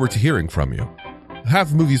look forward to hearing from you.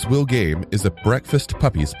 Have Movies Will Game is a Breakfast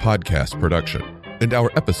Puppies podcast production, and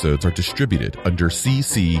our episodes are distributed under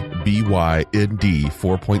CC BY-ND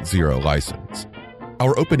 4.0 license.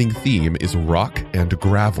 Our opening theme is Rock and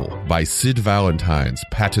Gravel by Sid Valentine's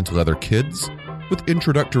Patent Leather Kids, with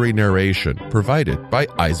introductory narration provided by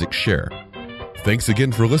Isaac Scher. Thanks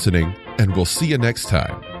again for listening, and we'll see you next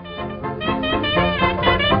time.